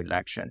presidential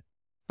election.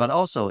 But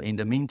also in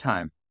the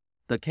meantime,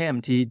 the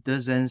KMT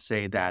doesn't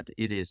say that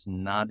it is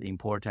not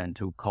important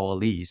to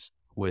coalesce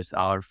with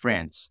our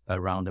friends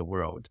around the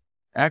world.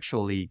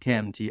 Actually,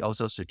 KMT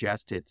also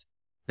suggested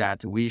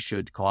that we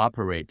should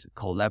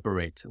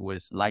collaborate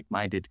with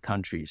like-minded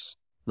countries,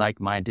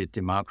 like-minded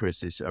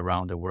democracies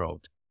around the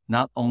world,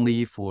 not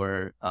only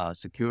for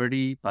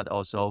security, but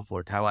also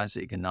for Taiwan's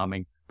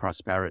economic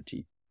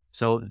prosperity.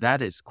 So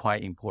that is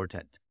quite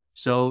important.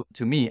 So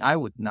to me, I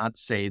would not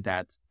say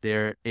that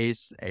there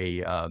is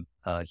a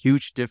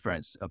huge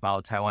difference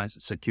about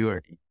Taiwan's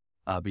security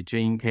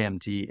between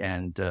KMT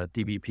and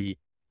DPP,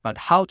 but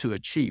how to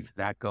achieve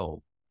that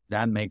goal,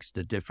 that makes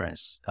the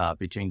difference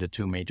between the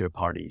two major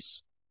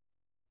parties.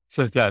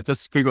 So yeah,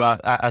 just quickly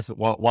as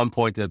one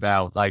point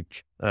about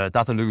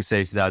Dr. Liu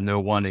says that no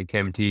one in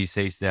KMT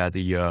says that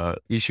the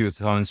issue of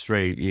Taiwan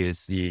Strait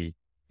is the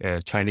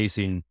Chinese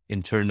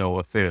internal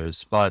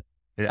affairs, but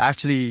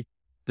actually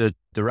the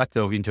director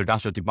of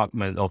international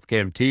department of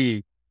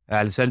KMT,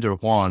 Alexander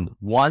Huang,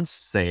 once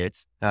said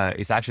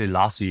it's actually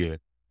last year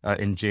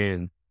in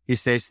June. He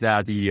says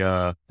that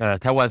the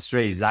Taiwan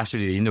Strait is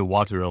actually in the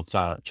water of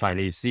the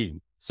Chinese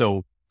Sea.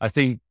 So I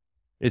think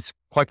it's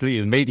quite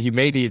clear. He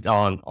made it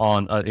on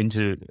an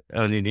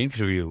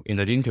interview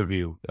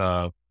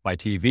by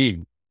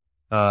TV.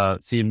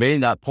 He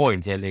made that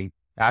point and he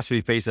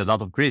actually faced a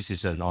lot of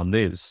criticism on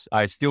this.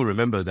 I still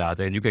remember that,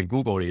 and you can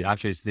Google it.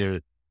 Actually,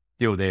 it's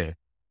still there.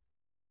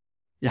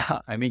 Yeah,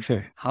 I mean,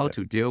 how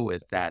to deal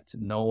with that?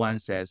 No one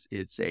says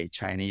it's a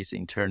Chinese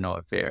internal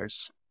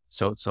affairs.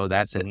 So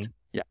that's it.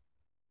 Yeah,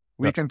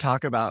 we can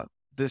talk about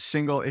this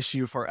single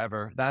issue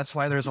forever. That's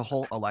why there's a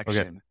whole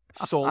election.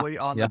 Solely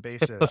on the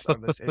basis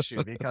of this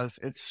issue, because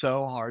it's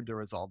so hard to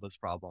resolve this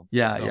problem.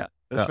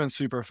 It's been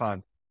super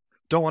fun.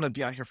 Don't want to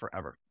be out here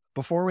forever.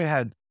 Before we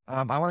head,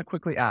 I want to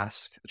quickly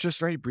ask, just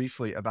very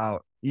briefly,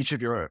 about each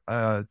of your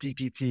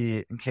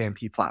DPP and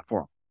KMT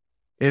platform.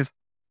 If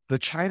the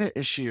China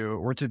issue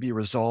were to be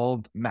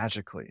resolved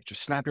magically,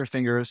 just snap your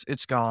fingers,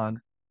 it's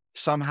gone,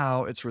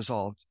 somehow it's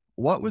resolved,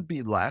 what would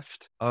be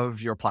left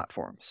of your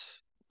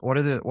platforms? What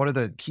are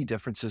the key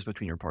differences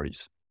between your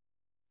parties?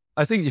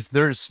 I think if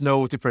there's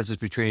no differences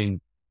between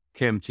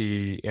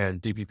KMT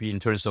and DPP in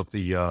terms of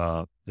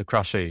the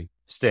cross-strait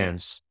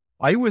stance,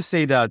 I would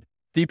say that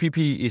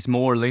DPP is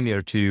more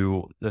linear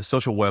to the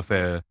social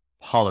welfare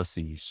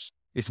policies.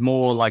 It's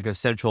more like a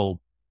central,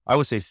 I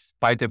would say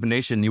by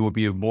definition, it would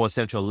be a more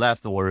central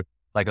left or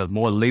like a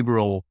more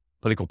liberal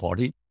political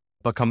party.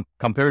 But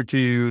compared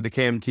to the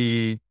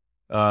KMT,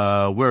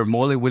 we're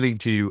more willing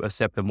to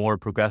accept the more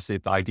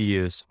progressive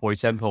ideas. For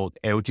example,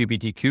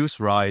 LGBTQ's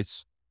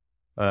rights.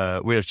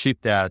 We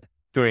achieved that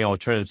during our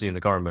terms in the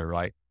government,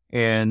 right?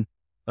 And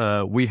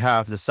we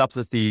have the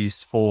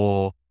subsidies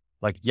for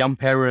like young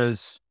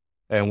parents,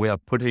 and we are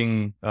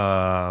putting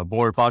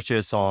more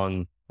budgets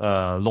on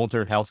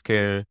long-term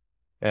healthcare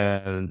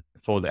and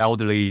for the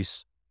elderly,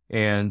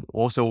 and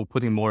also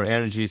putting more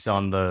energies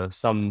on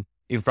some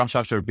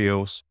infrastructure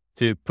bills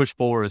to push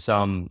forward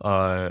some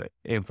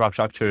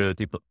infrastructure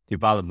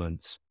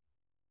developments.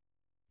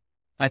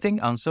 I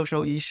think on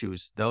social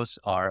issues, those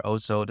are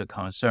also the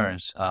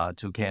concerns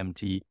to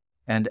KMT.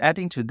 And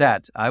adding to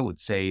that, I would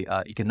say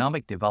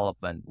economic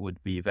development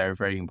would be very,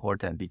 very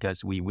important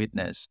because we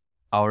witness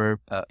our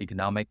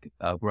economic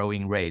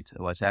growing rate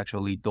was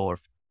actually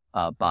dwarfed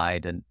by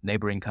the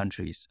neighboring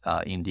countries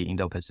in the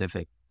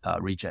Indo-Pacific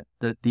region.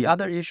 The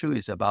other issue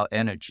is about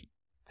energy,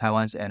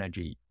 Taiwan's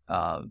energy,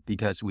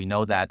 because we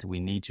know that we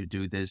need to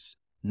do this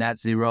net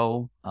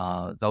zero,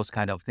 those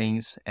kind of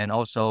things. And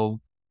also,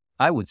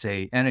 I would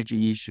say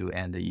energy issue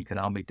and the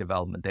economic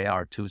development, they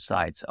are two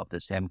sides of the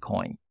same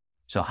coin.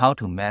 So how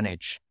to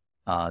manage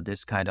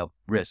this kind of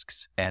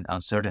risks and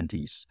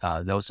uncertainties,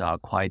 those are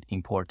quite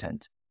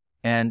important.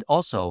 And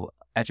also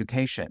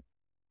education,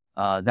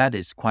 that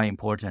is quite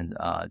important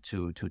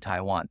to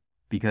Taiwan,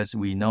 because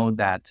we know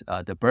that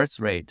the birth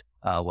rate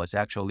was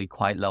actually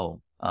quite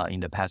low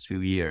in the past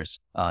few years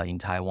in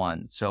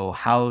Taiwan. So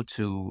how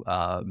to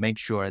make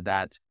sure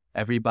that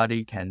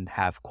everybody can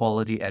have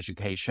quality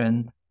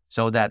education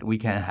so that we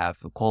can have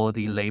a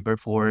quality labor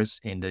force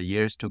in the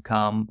years to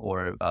come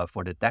or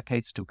for the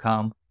decades to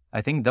come.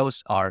 I think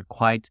those are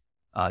quite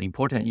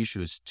important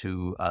issues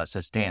to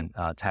sustain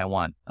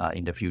Taiwan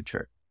in the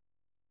future.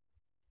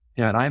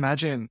 Yeah, and I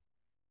imagine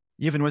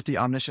even with the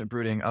omniscient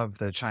brooding of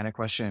the China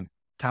question,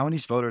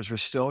 Taiwanese voters are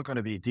still going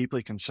to be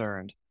deeply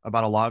concerned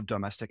about a lot of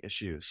domestic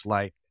issues,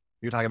 like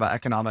you're talking about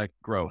economic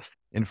growth,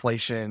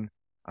 inflation,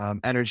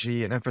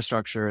 energy and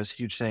infrastructure is a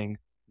huge thing,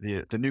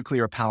 the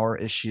nuclear power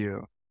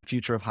issue,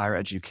 future of higher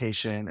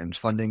education and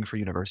funding for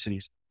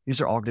universities.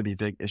 These are all going to be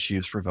big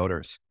issues for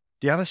voters.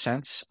 Do you have a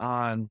sense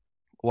on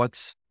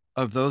what's,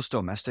 of those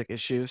domestic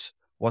issues,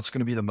 what's going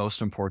to be the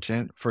most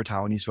important for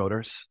Taiwanese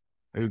voters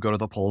who go to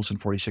the polls in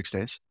 46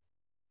 days?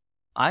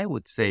 I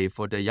would say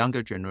for the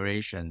younger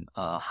generation,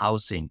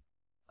 housing,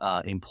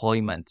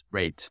 employment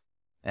rate,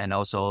 and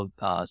also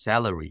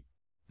salary,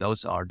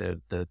 those are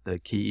the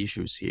key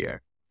issues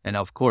here. And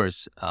of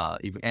course,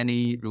 if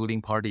any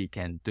ruling party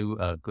can do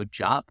a good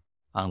job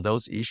on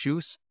those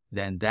issues,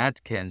 then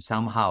that can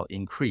somehow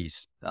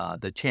increase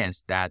the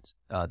chance that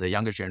the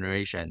younger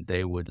generation,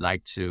 they would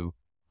like to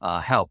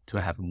help to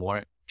have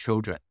more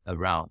children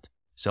around,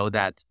 so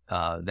that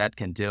that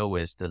can deal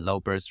with the low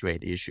birth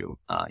rate issue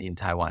in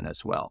Taiwan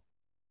as well.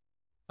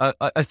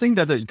 I think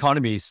that the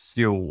economy is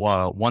still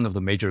one of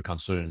the major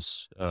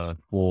concerns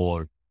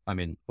for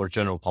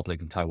general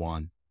public in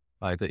Taiwan.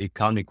 Like the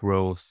economic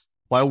growth.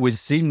 While we've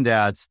seen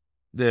that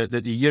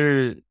the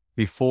year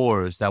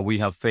before is that we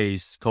have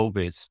faced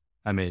COVID,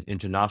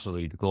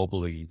 internationally,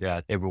 globally,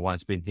 that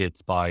everyone's been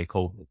hit by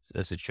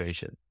COVID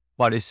situation.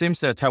 But it seems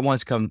that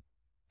Taiwan's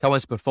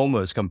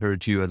performance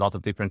compared to a lot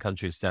of different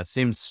countries, that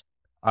seems,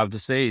 I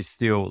would say, is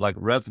still like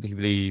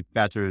relatively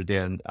better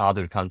than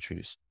other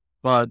countries.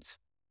 But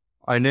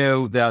I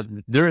know that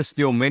there are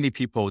still many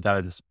people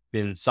that has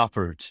been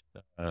suffered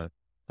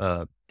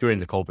during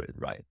the COVID,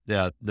 right?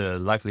 That the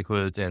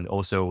livelihood and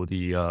also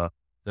the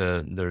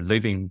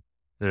living,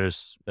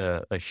 there's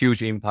a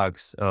huge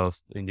impact of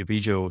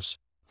individuals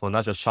for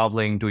not just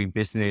traveling, doing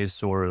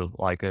business, or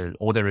like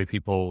ordinary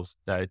people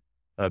that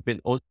been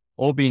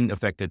all been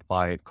affected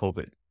by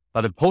COVID.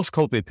 But the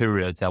post-COVID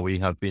period that we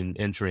have been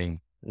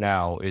entering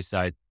now is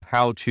that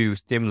how to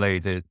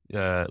stimulate the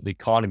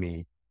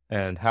economy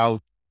and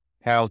how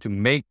to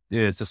make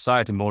the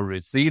society more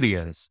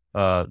resilient.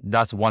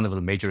 That's one of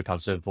the major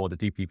concerns for the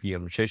DPP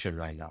administration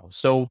right now.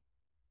 So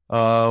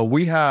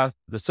we have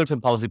the certain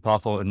policy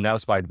platform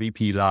announced by the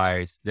VP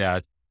Lies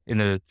that in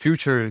the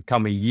future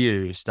coming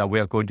years that we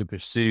are going to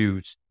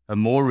pursue a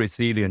more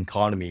resilient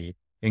economy,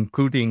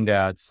 including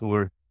that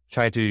we're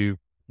trying to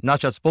not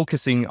just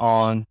focusing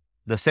on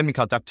the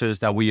semiconductors,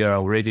 that we are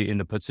already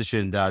in a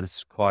position that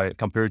is quite,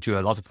 compared to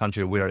a lot of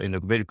countries, we are in a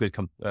very good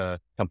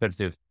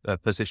competitive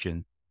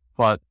position.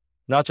 But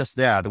not just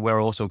that,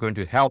 we're also going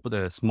to help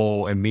the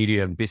small and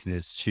medium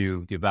business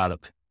to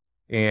develop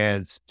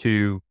and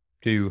to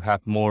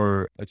have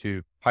more,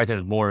 to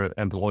heighten more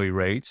employee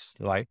rates,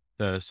 right?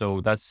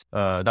 So that's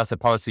the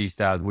policies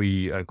that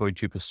we are going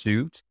to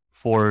pursue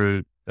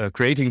for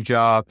creating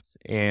jobs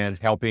and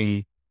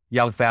helping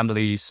young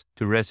families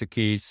to raise their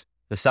kids,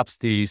 the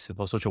subsidies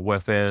for social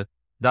welfare.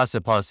 That's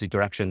the policy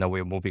direction that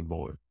we're moving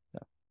forward.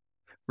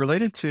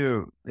 Related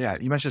to,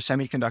 you mentioned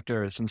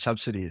semiconductors and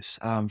subsidies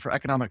for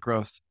economic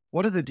growth.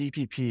 What are the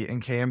DPP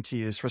and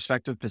KMT's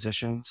respective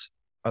positions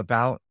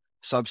about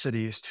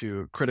subsidies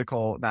to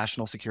critical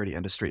national security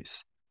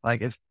industries?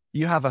 Like if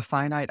you have a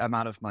finite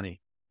amount of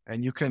money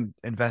and you can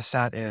invest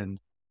that in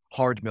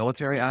hard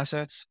military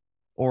assets,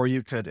 or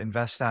you could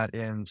invest that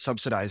in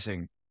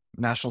subsidizing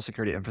national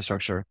security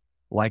infrastructure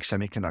like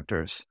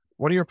semiconductors.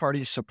 What do your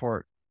parties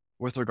support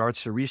with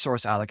regards to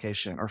resource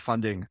allocation or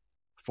funding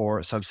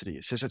for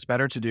subsidies? Is it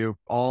better to do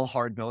all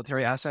hard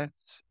military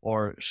assets,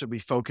 or should we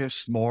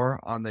focus more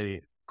on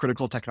the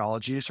critical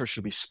technologies, or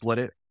should we split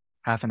it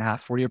half and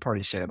half? What do your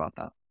parties say about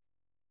that?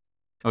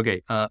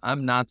 Okay,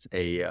 I'm not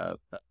a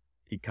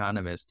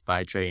economist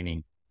by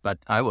training, but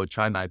I will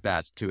try my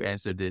best to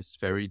answer this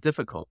very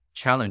difficult,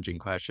 challenging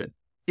question.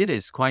 It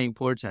is quite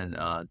important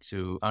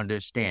to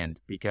understand,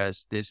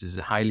 because this is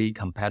a highly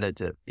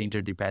competitive,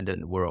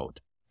 interdependent world.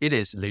 It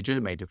is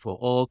legitimate for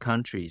all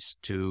countries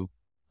to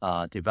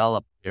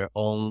develop their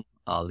own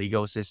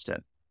legal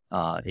system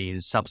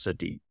in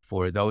subsidy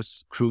for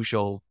those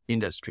crucial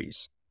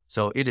industries.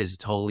 So it is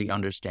totally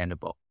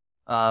understandable.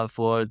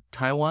 For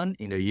Taiwan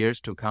in the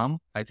years to come,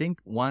 I think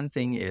one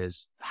thing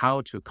is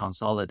how to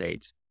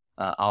consolidate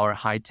our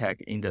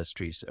high-tech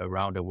industries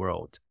around the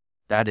world.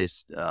 That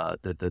is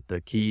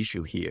the key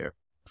issue here.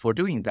 For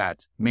doing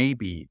that,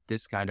 maybe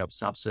this kind of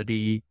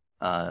subsidy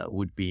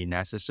would be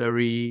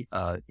necessary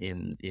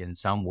in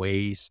some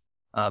ways,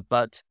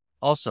 but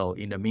also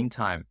in the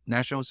meantime,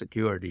 national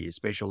security,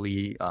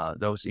 especially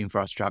those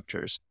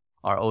infrastructures,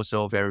 are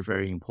also very,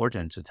 very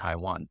important to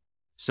Taiwan.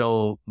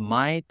 So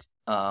my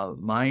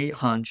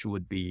hunch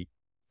would be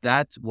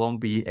that won't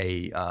be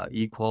a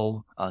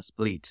equal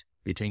split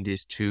between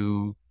these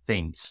two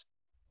things.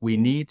 We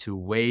need to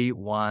weigh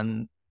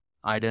one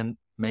item,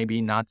 maybe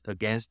not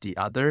against the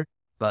other,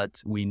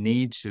 but we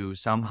need to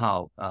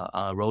somehow,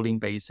 on a rolling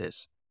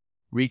basis,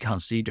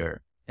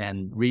 reconsider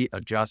and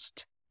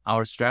readjust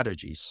our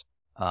strategies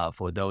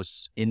for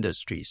those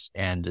industries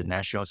and the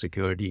national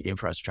security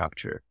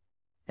infrastructure.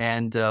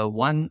 And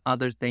one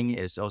other thing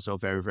is also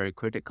very, very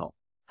critical: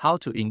 how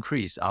to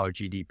increase our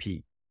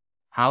GDP,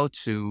 how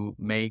to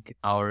make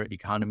our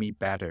economy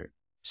better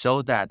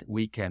so that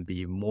we can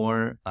be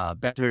more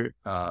better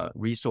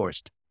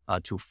resourced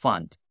to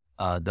fund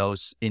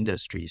those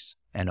industries,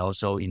 and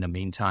also in the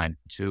meantime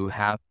to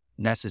have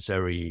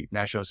necessary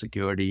national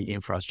security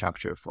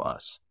infrastructure for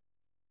us.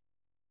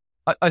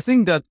 I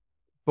think that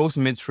both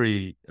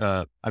military,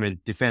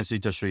 defense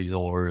industries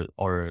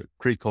or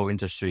critical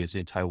industries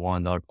in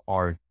Taiwan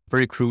are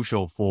very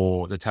crucial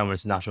for the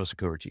Taiwan's national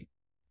security.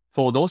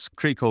 For those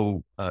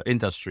critical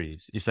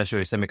industries,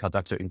 especially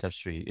semiconductor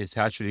industry, it's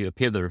actually a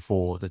pillar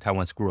for the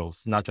Taiwan's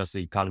growth, not just the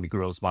economic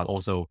growth, but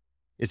also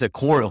it's a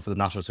core of the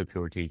national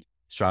security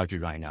strategy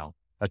right now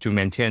to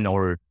maintain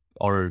our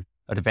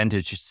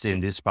advantages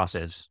in this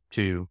process,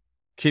 to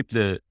keep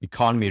the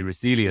economy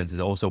resilient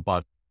also,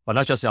 but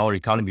not just our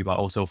economy, but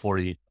also for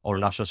our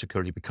national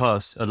security,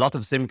 because a lot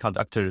of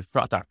semiconductor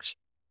products,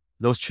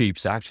 those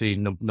chips actually,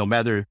 no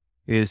matter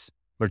is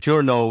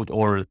mature node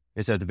or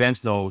is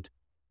advanced node,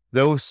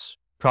 those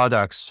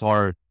products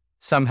are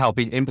somehow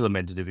being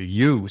implemented to be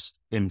used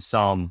in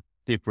some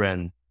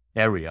different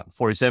area.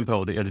 For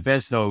example, the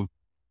advanced node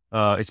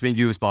is being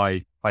used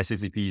by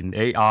CCP in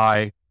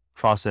AI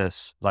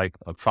process, like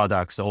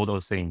products, all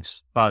those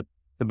things. But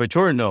the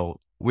mature node,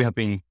 we have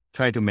been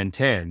trying to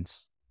maintain,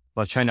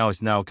 but China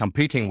is now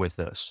competing with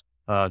us,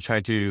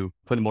 trying to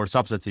put more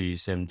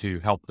subsidies and to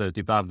help the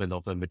development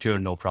of the mature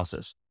node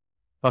process.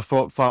 But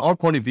from our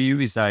point of view,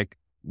 it's like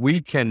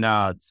we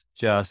cannot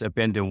just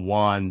abandon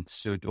one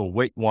or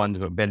wait one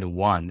to abandon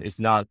one. It's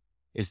not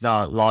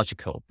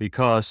logical,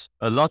 because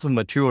a lot of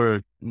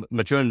mature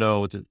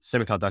node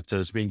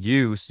semiconductors being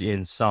used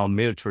in some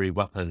military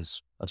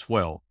weapons as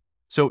well.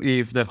 So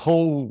if the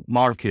whole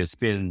market has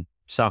been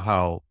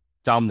somehow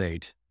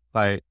dominated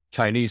by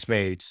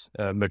Chinese-made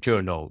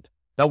mature node,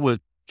 that would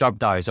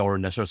jeopardize our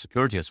national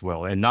security as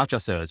well, and not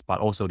just us, but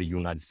also the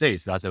United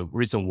States. That's the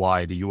reason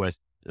why the U.S.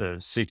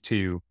 seek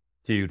to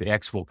the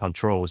export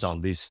controls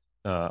on these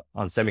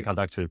on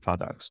semiconductor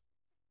products.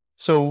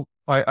 So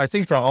I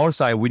think from our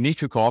side, we need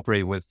to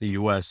cooperate with the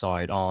U.S.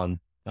 side on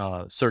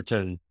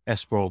certain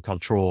export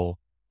control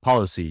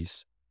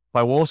policies,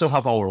 but we also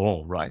have our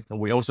own, right? And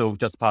we also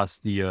just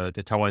passed the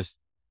Taiwan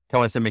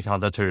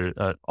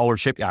Semiconductor our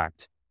Chip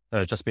Act,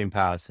 just been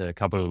passed a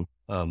couple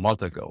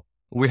months ago.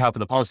 We have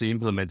the policy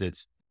implemented,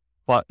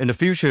 but in the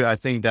future, I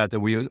think that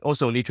we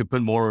also need to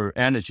put more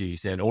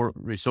energies and or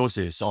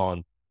resources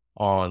on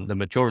the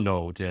mature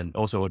node and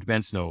also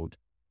advanced node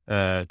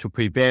to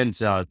prevent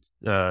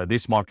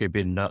this market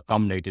being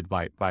dominated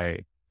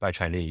by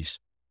Chinese.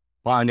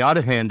 But on the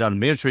other hand, on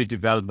military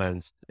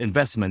developments,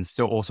 investments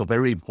still also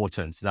very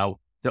important. Now,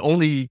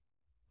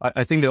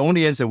 I think the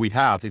only answer we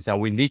have is that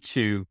we need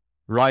to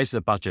raise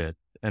the budget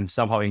and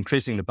somehow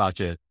increasing the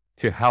budget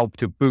to help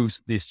to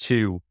boost these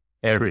two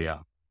areas,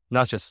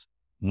 not just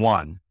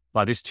one,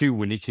 but these two.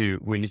 We need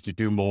to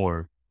do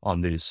more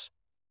on this.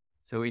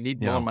 So we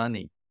need more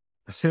money.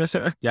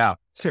 Yeah,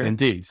 Sure.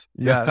 indeed.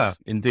 Yes. Yeah,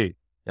 indeed.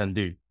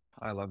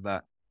 I love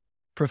that.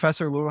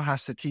 Professor Wu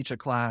has to teach a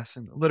class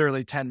in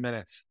literally 10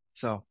 minutes.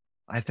 So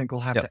I think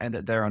we'll have to end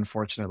it there,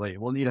 unfortunately.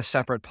 We'll need a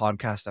separate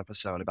podcast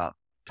episode about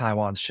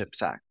Taiwan's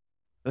CHIPS Act.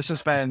 This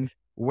has been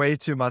way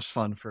too much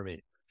fun for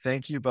me.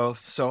 Thank you both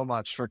so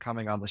much for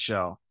coming on the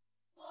show.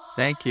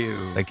 Thank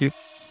you. Thank you.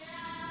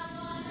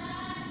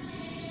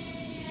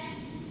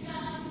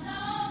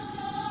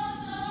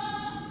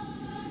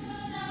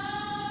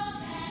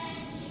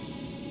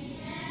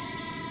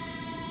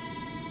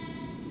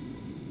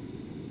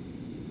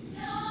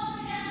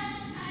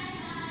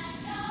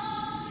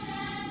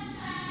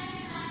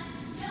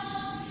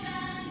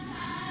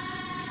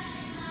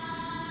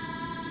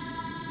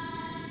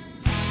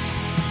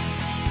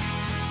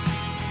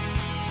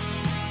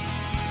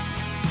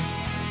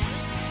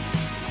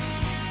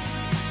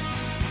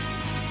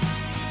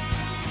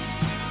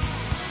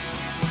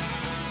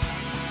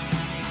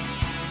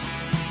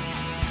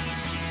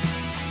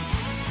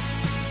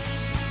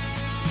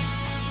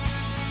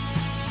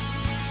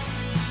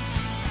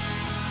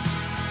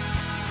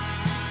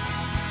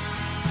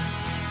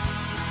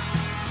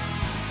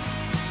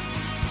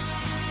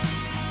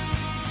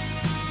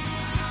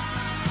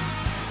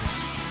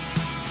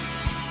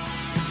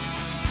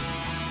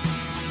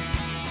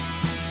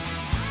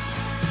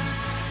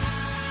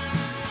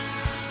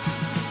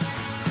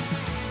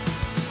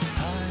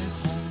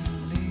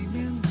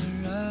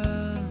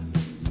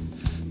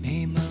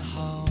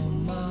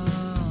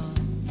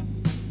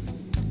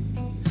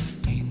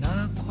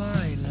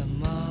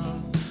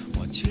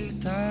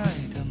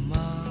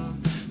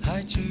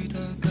 记得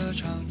歌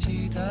唱，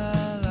记得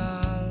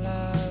啦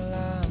啦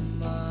啦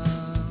吗？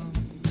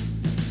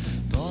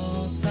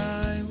躲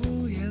在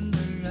屋檐的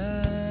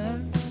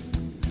人，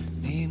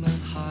你们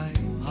害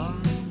怕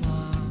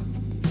吗？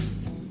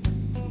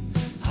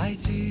还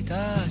记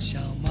得笑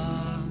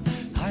吗？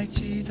还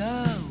记得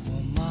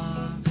我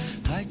吗？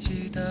还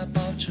记得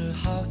保持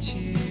好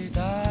奇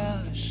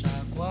的傻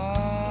瓜？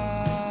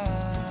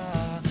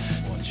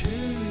我去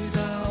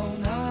到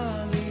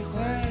哪里会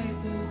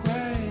不会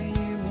一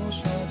无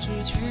所知？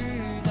去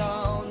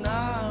到哪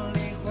里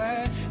会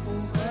不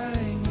会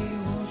一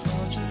无所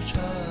知？车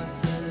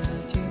子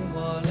经过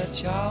了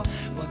桥，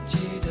我记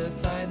得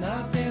在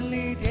那便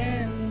利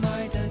店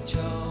买的酒，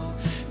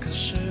可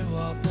是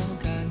我不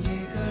敢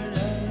一个人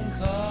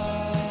喝。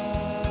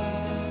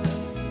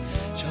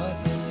车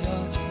子又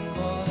经过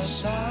了山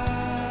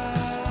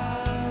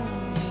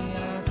一岸，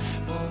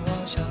我妄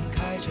想开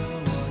着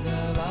我的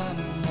蓝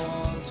摩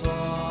托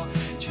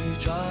去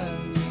转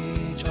一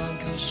转，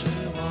可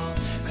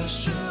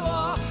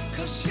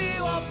惜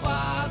我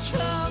把车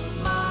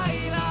卖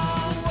了。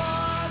我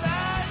的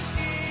心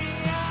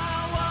呀，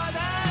我的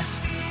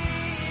心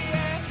耶，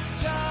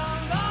正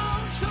东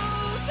出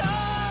城，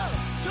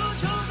处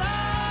处都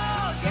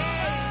给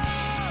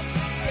你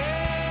耶。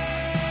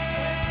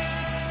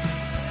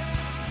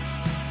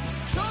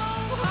充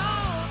好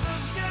的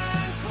鲜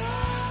花，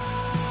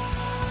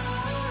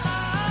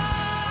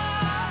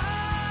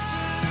至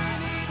于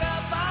你的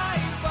白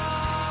发，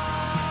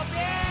别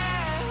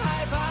害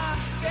怕，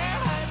别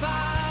害怕，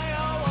有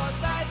我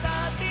在的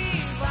地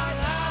方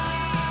啊，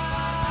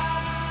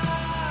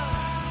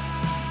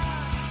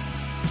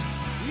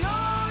永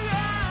远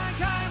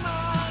开满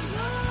了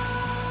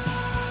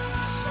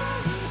鲜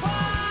花。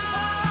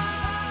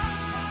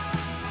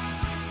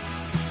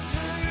至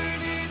于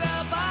你的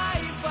白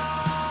发，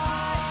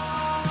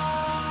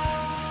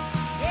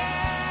别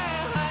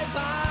害怕，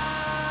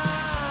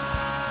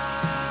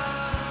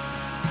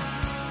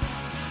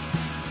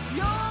永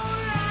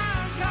远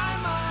开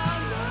满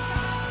了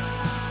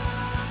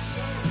鲜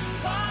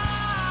花。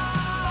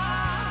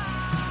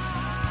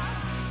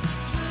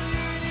至于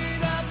你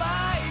的白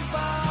发，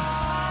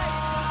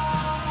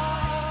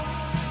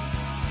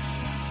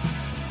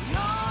永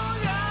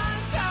远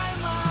开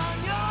满，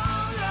永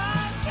远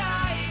开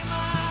满，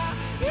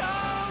永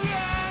远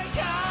开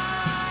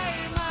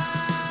满。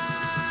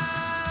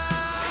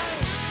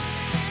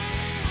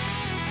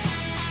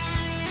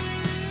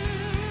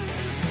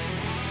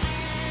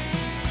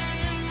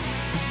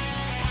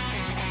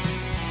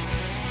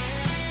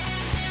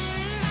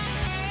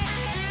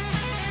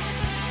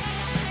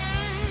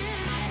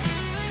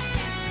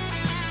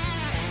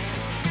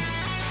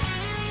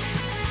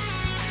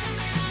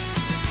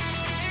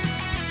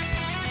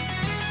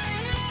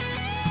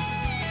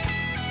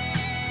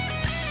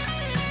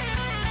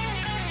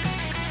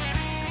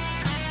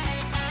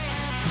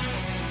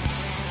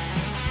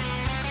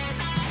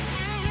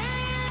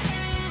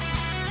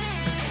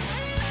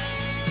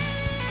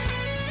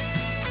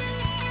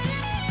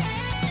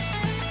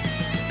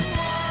我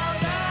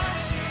的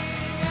心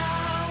呀，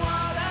我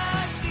的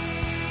心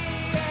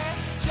耶，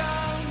正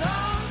东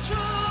出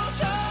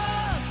城，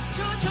处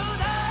处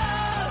都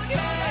给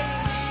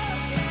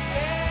你耶。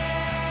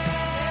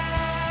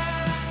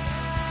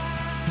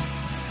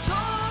充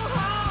好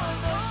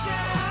的鲜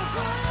花，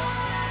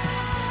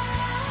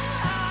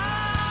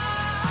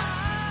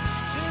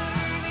至于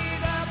你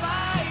的白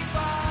发，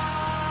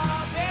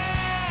别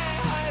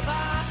害怕，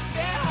别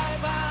害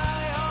怕，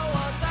有我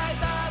在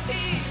的地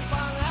方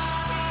啊，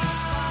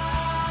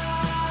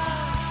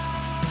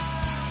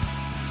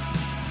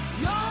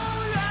永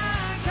远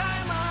开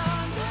满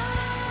了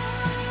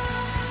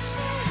鲜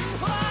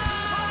花。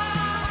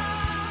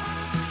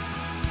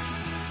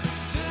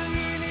至于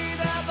你的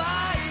白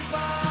发，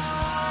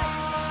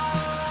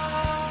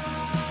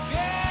别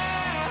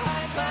害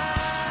怕，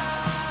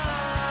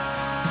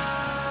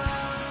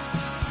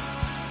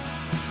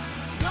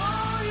永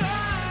远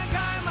开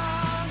满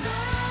了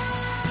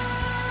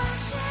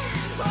鲜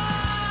花。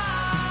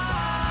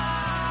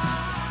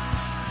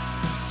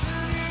至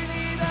于你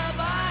的白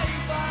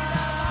发，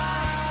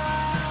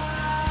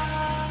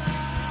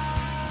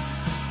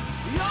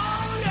永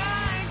远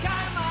开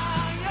满，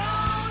永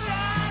远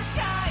开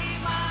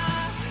满，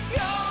永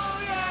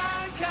远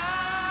开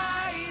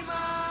满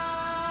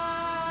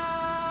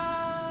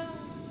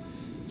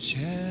鲜